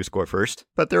score when you score first,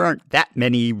 but there aren't that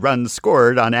many runs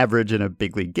scored on average in a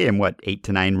big league game, 8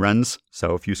 to 9 runs?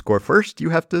 So if you score first, you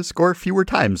have to score fewer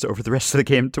times over the rest of the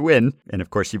game to win. And of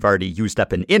course, you've already used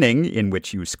up an inning in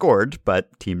which you scored,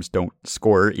 but teams don't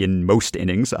score in most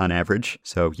innings on average.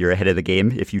 So you're ahead of the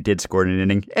game if you did score in an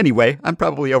inning. Anyway, I'm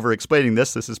probably over-explaining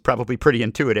this. This is probably pretty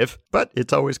intuitive, but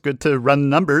it's always good to run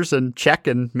numbers and check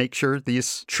and make sure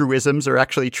these truisms are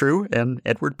actually true. And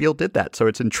Edward Beale did that. So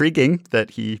it's intriguing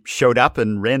that he showed up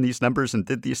and ran these numbers and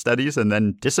did these studies and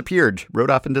then disappeared,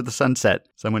 rode off into the sunset.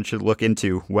 Someone should look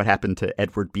into what happened to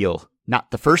Edward Beale.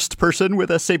 Not the first person with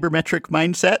a sabermetric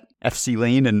mindset. F.C.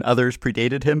 Lane and others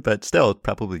predated him, but still, it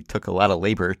probably took a lot of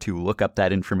labor to look up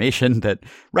that information that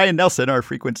Ryan Nelson, our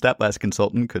frequent stat blast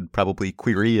consultant, could probably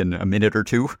query in a minute or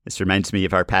two. This reminds me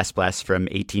of our past blast from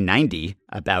 1890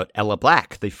 about Ella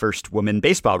Black, the first woman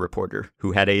baseball reporter,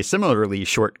 who had a similarly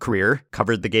short career,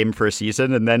 covered the game for a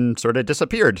season, and then sort of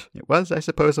disappeared. It was, I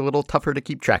suppose, a little tougher to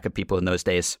keep track of people in those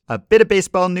days. A bit of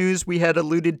baseball news we had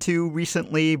alluded to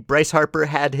recently. Bryce Harper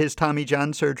had his Tommy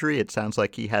John surgery. It sounds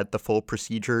like he had the full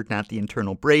procedure, not the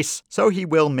internal brace. So he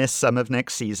will miss some of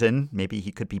next season. Maybe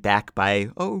he could be back by,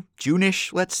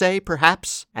 June-ish, let's say,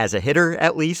 perhaps, as a hitter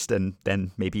at least, and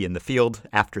then maybe in the field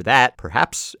after that,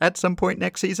 perhaps at some point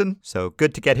next season. So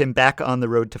good to get him back on the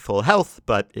road to full health,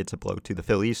 but it's a blow to the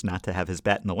Phillies not to have his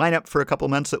bat in the lineup for a couple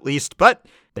months at least. But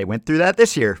they went through that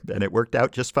this year, and it worked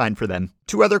out just fine for them.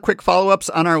 2 other quick follow-ups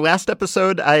on our last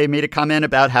episode. I made a comment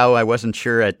about how I wasn't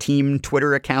sure a team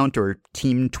Twitter account or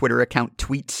team Twitter account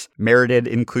tweets merited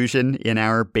inclusion in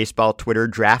our baseball Twitter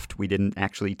draft. We didn't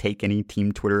actually take any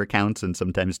team Twitter accounts, and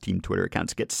sometimes team Twitter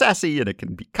accounts get sassy, and it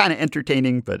can be kind of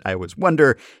entertaining, but I always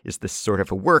wonder, is this sort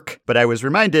of a work? But I was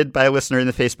reminded by a listener in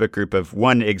the Facebook group of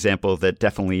one example that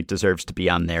definitely deserves to be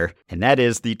on there, and that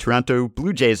is the Toronto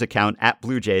Blue Jays account at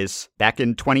Blue Jays. Back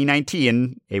in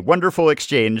 2019, a wonderful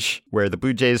exchange where the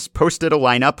Blue Jays posted a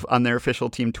lineup on their official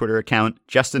team Twitter account.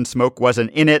 Justin Smoak wasn't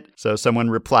in it, so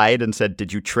someone replied and said,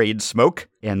 "Did you trade Smoak?"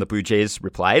 And the Blue Jays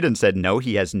replied and said, "No,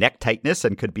 he has neck tightness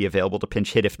and could be available to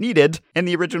pinch hit if needed." And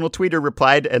the original tweeter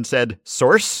replied and said,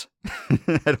 "Source?"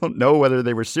 I don't know whether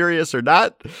they were serious or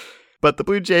not, but the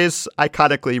Blue Jays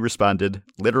iconically responded,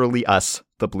 literally us,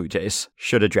 the Blue Jays.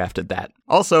 Should have drafted that.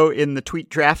 Also, in the tweet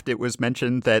draft, it was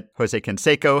mentioned that Jose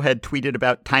Canseco had tweeted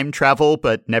about time travel,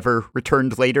 but never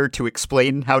returned later to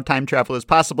explain how time travel is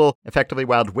possible. Effectively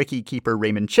Wild wiki keeper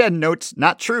Raymond Chen notes,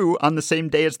 not true, on the same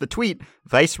day as the tweet,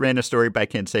 Vice ran a story by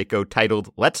Canseco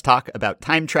titled, "Let's Talk About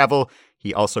Time Travel."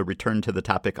 He also returned to the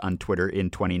topic on Twitter in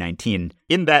 2019.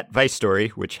 In that Vice story,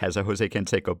 which has a Jose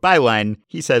Canseco byline,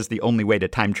 he says the only way to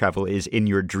time travel is in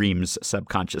your dreams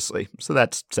subconsciously. So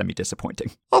that's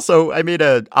semi-disappointing. Also, I made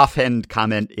an offhand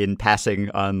comment in passing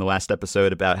on the last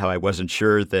episode about how I wasn't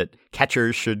sure that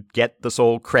catchers should get the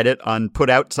sole credit on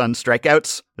putouts on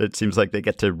strikeouts. It seems like they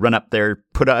get to run up their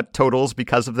put-out totals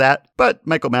because of that. But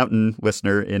Michael Mountain,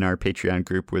 listener in our Patreon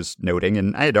group, was noting,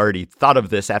 and I had already thought of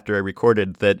this after I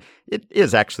recorded, that it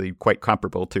is actually quite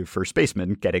comparable to first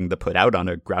baseman getting the put-out on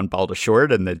a ground ball to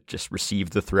short and then just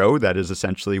receive the throw. That is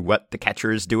essentially what the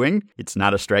catcher is doing. It's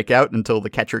not a strikeout until the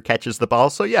catcher catches the ball.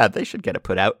 So yeah, they should get a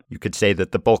put-out. You could say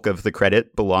that the bulk of the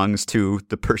credit belongs to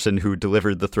the person who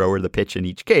delivered the throw or the pitch in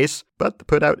each case, but the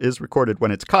put-out is recorded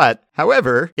when it's caught.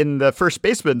 However, in the first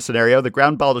baseman scenario, the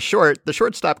ground ball to short, the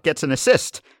shortstop gets an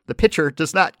assist. The pitcher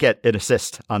does not get an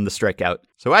assist on the strikeout.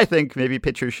 So I think maybe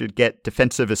pitchers should get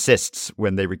defensive assists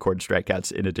when they record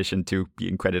strikeouts in addition to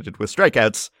being credited with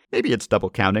strikeouts. Maybe it's double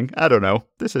counting. I don't know.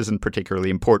 This isn't particularly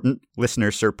important.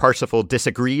 Listener Sir Parsifal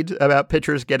disagreed about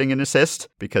pitchers getting an assist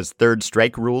because third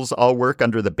strike rules all work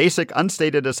under the basic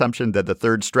unstated assumption that the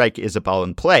third strike is a ball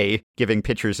in play. Giving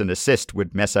pitchers an assist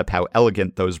would mess up how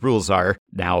elegant those rules are.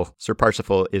 Now, Sir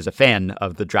Parsifal is a fan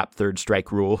of the drop third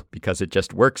strike rule because it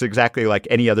just works exactly like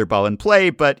any other ball in play,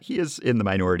 but he is in the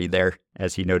minority there.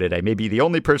 As he noted, I may be the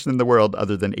only person in the world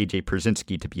other than AJ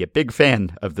Pierzynski to be a big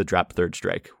fan of the drop third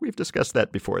strike. We've discussed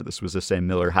that before. This was a Sam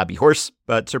Miller hobby horse.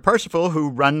 But Sir Parsifal, who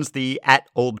runs the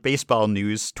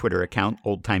 @OldBaseballNews Twitter account,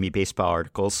 Old Timey Baseball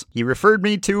Articles, he referred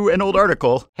me to an old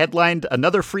article headlined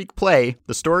 "Another Freak Play."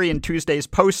 The story in Tuesday's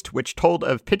Post, which told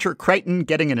of pitcher Crichton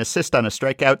getting an assist on a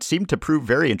strikeout, seemed to prove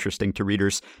very interesting to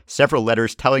readers. Several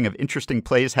letters telling of interesting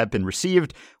plays have been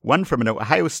received. One from an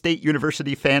Ohio State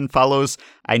University fan follows,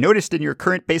 "I noticed in your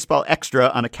current baseball extra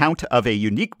on account of a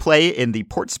unique play in the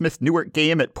Portsmouth-Newark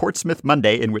game at Portsmouth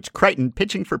Monday in which Crichton,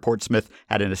 pitching for Portsmouth,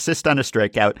 had an assist on a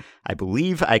strikeout. I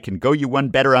believe I can go you one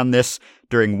better on this.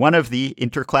 During one of the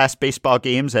interclass baseball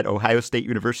games at Ohio State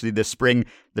University this spring,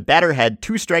 the batter had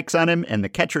 2 strikes on him and the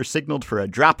catcher signaled for a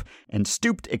drop and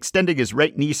stooped, extending his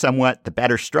right knee somewhat. The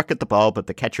batter struck at the ball, but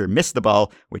the catcher missed the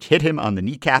ball, which hit him on the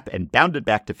kneecap and bounded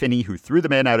back to Finney, who threw the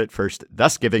man out at first,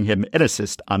 thus giving him an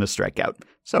assist on a strikeout."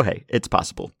 So hey, it's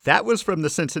possible. That was from the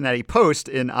Cincinnati Post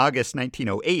in August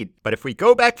 1908. But if we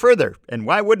go back further, and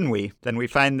why wouldn't we, then we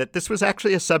find that this was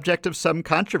actually a subject of some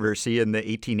controversy in the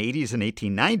 1880s and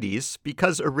 1890s,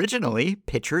 because originally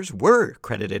pitchers were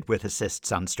credited with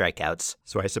assists on strikeouts.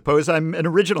 So I suppose I'm an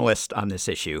originalist on this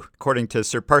issue. According to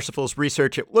Sir Parsifal's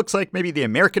research, it looks like maybe the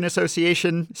American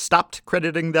Association stopped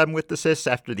crediting them with assists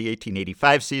after the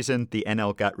 1885 season. The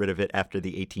NL got rid of it after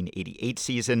the 1888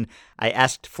 season. I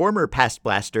asked former past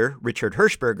blaster Richard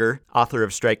Hirschberger, author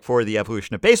of Strike 4, The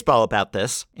Evolution of Baseball, about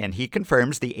this, and he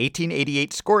confirms the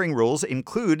 1888 scoring rules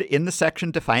include in the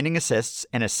section defining assists,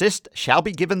 an assist shall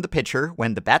be given the pitcher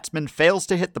when the batsman fails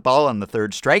to hit the ball on the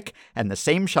third strike, and the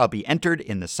same shall be entered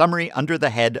in the summary under the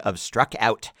head of struck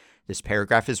out. This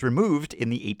paragraph is removed in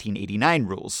the 1889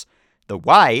 rules. The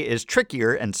why is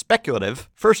trickier and speculative.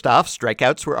 First off,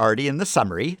 strikeouts were already in the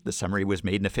summary. The summary was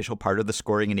made an official part of the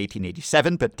scoring in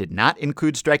 1887, but did not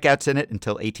include strikeouts in it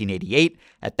until 1888.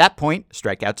 At that point,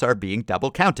 strikeouts are being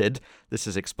double counted. This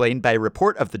is explained by a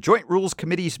report of the Joint Rules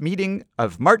Committee's meeting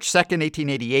of March 2nd,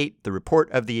 1888. The report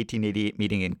of the 1888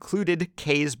 meeting included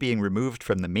Ks being removed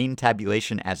from the main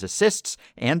tabulation as assists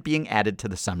and being added to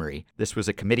the summary. This was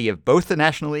a committee of both the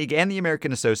National League and the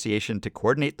American Association to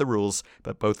coordinate the rules,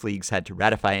 but both leagues had to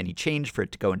ratify any change for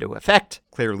it to go into effect.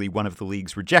 Clearly, one of the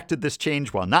leagues rejected this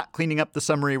change while not cleaning up the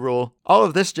summary rule. All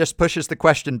of this just pushes the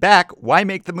question back, why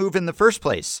make the move in the first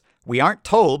place? We aren't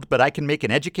told, but I can make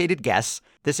an educated guess.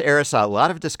 This era saw a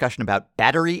lot of discussion about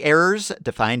battery errors,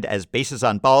 defined as bases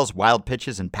on balls, wild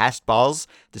pitches, and passed balls,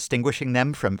 distinguishing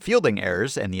them from fielding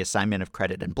errors and the assignment of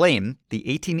credit and blame. The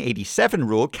 1887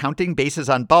 rule counting bases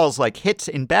on balls like hits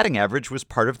in batting average was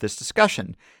part of this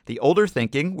discussion. The older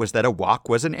thinking was that a walk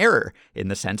was an error, in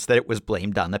the sense that it was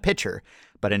blamed on the pitcher.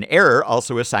 But an error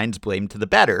also assigns blame to the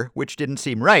batter, which didn't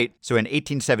seem right, so in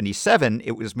 1877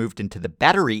 it was moved into the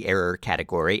battery error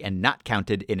category and not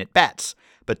counted in at bats.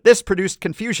 But this produced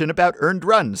confusion about earned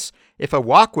runs. If a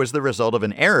walk was the result of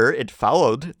an error, it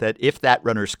followed that if that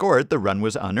runner scored, the run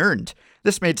was unearned.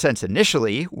 This made sense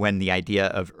initially when the idea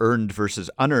of earned versus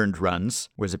unearned runs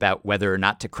was about whether or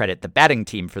not to credit the batting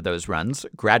team for those runs.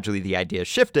 Gradually, the idea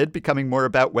shifted, becoming more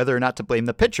about whether or not to blame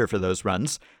the pitcher for those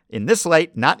runs. In this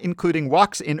light, not including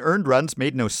walks in earned runs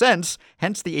made no sense,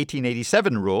 hence the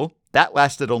 1887 rule. That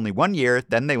lasted only 1 year,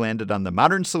 then they landed on the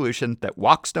modern solution that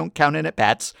walks don't count in at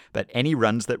bats, but any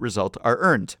runs that result are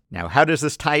earned. Now, how does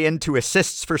this tie into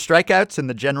assists for strikeouts and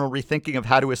the general rethinking of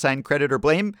how to assign credit or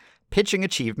blame? Pitching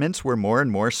achievements were more and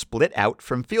more split out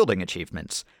from fielding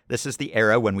achievements. This is the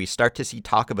era when we start to see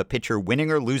talk of a pitcher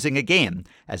winning or losing a game,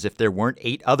 as if there weren't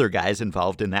 8 other guys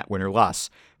involved in that win or loss.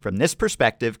 From this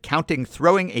perspective, counting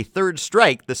throwing a third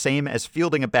strike the same as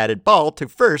fielding a batted ball to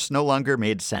first no longer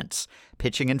made sense.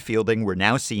 Pitching and fielding were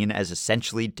now seen as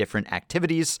essentially different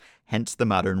activities, hence the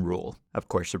modern rule. Of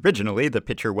course, originally, the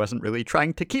pitcher wasn't really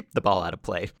trying to keep the ball out of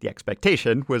play. The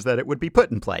expectation was that it would be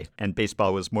put in play, and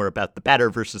baseball was more about the batter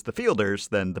versus the fielders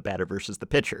than the batter versus the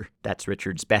pitcher. That's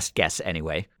Richard's best guess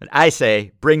anyway. But I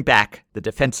say, bring back the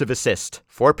defensive assist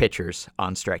for pitchers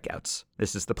on strikeouts.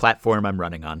 This is the platform I'm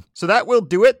running on. So that will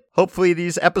do it. Hopefully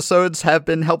these episodes have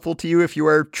been helpful to you if you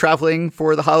are traveling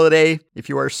for the holiday, if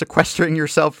you are sequestering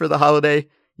yourself for the holiday.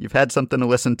 You've had something to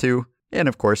listen to. And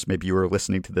of course, maybe you were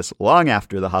listening to this long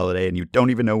after the holiday and you don't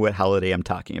even know what holiday I'm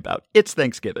talking about. It's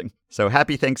Thanksgiving. So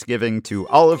happy Thanksgiving to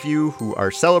all of you who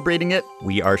are celebrating it.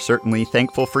 We are certainly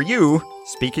thankful for you.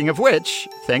 Speaking of which,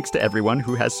 thanks to everyone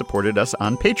who has supported us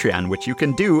on Patreon, which you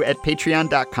can do at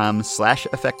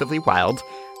patreon.com/effectivelywild.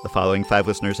 The following 5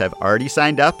 listeners have already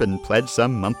signed up and pledged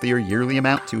some monthly or yearly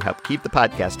amount to help keep the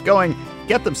podcast going,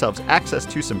 get themselves access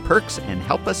to some perks, and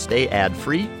help us stay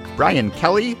ad-free. Brian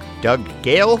Kelly, Doug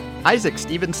Gale, Isaac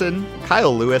Stevenson,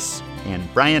 Kyle Lewis,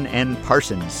 and Brian N.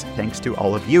 Parsons. Thanks to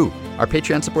all of you. Our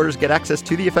Patreon supporters get access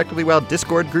to the Effectively Wild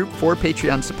Discord group for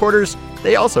Patreon supporters.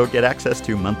 They also get access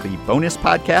to monthly bonus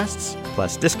podcasts,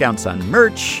 plus discounts on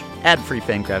merch, ad-free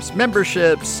Fangraphs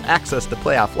memberships, access to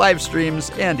playoff live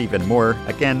streams, and even more.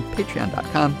 Again,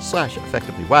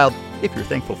 patreon.com/effectivelywild. If you're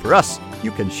thankful for us, you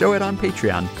can show it on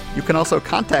Patreon. You can also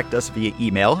contact us via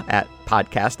email at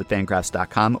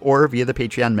podcast@fangraphs.com or via the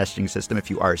Patreon messaging system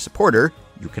if you are a supporter.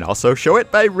 You can also show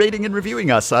it by rating and reviewing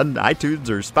us on iTunes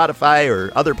or Spotify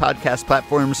or other podcast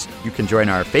platforms. You can join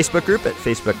our Facebook group at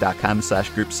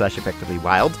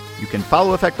facebook.com/group/effectivelywild. You can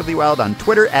follow Effectively Wild on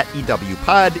Twitter at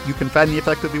EWPod. You can find the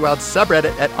Effectively Wild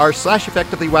subreddit at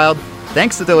r/effectivelywild.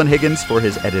 Thanks to Dylan Higgins for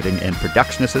his editing and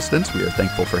production assistance. We are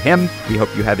thankful for him. We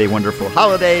hope you have a wonderful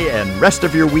holiday and rest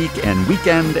of your week and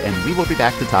weekend, and we will be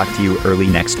back to talk to you early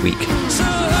next week.